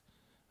text,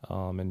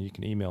 and you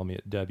can email me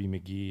at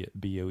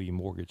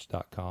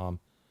wmcgee@boemortgage.com.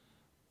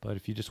 But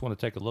if you just want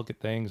to take a look at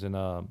things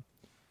and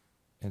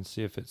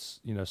see if it's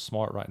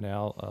smart right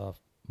now,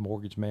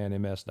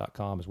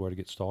 mortgagemanms.com is where to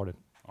get started.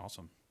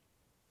 Awesome.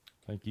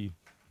 Thank you.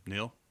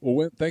 Neal? Well,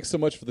 Wint, thanks so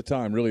much for the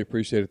time. Really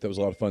appreciate it. That was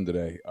a lot of fun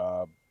today.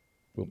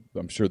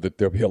 I'm sure that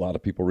there'll be a lot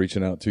of people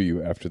reaching out to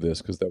you after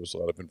this because that was a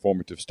lot of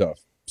informative stuff.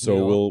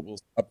 So we'll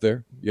stop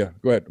there. Yeah,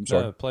 go ahead. I'm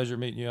sorry. Pleasure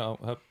meeting you. I'll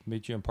hope to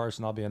meet you in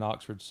person. I'll be in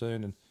Oxford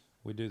soon, and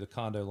we do the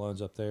condo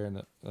loans up there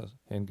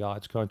in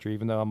God's country.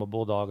 Even though I'm a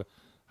Bulldog,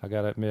 I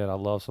got to admit I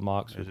love some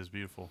Oxford. It is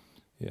beautiful.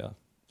 Yeah.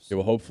 Yeah,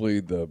 well, hopefully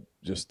the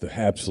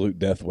absolute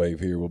death wave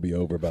here will be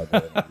over by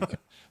then.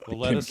 Well,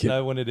 let us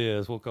know when it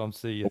is. We'll come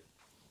see you.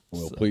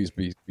 Well, please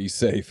be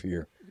safe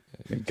here.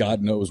 And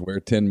God knows wear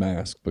 10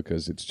 masks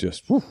because it's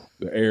just,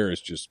 the air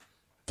is just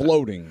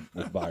floating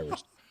with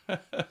virus.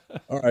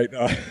 All right.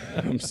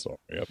 I'm sorry.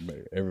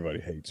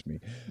 Everybody hates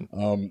me.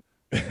 I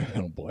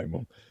don't blame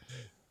them.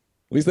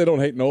 At least they don't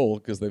hate Noel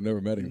because they've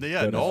never met him.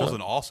 Yeah, Noel's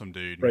an awesome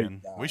dude, man.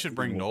 Guy. We should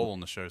bring Noel on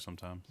the show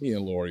sometime. He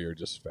and Lori are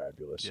just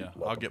fabulous. Yeah,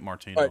 I'll get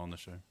Martina on the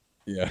show.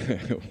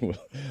 Yeah. All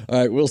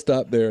right, we'll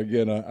stop there.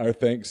 Again, our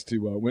thanks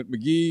to Wint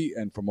McGee,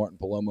 and for Martin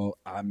Palomo,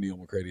 I'm Neal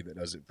McCready. That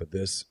does it for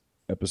this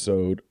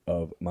episode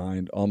of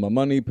Mind on My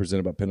Money,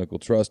 presented by Pinnacle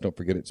Trust. Don't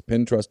forget it's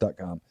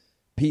pintrust.com,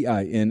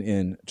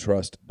 PINN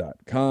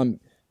trust.com.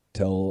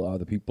 Tell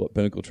the people at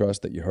Pinnacle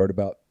Trust that you heard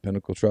about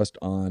Pinnacle Trust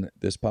on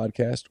this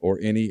podcast or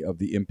any of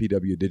the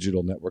MPW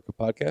Digital Network of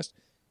podcasts,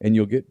 and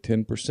you'll get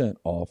 10%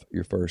 off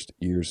your first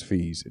year's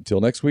fees. Until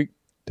next week,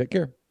 take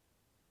care.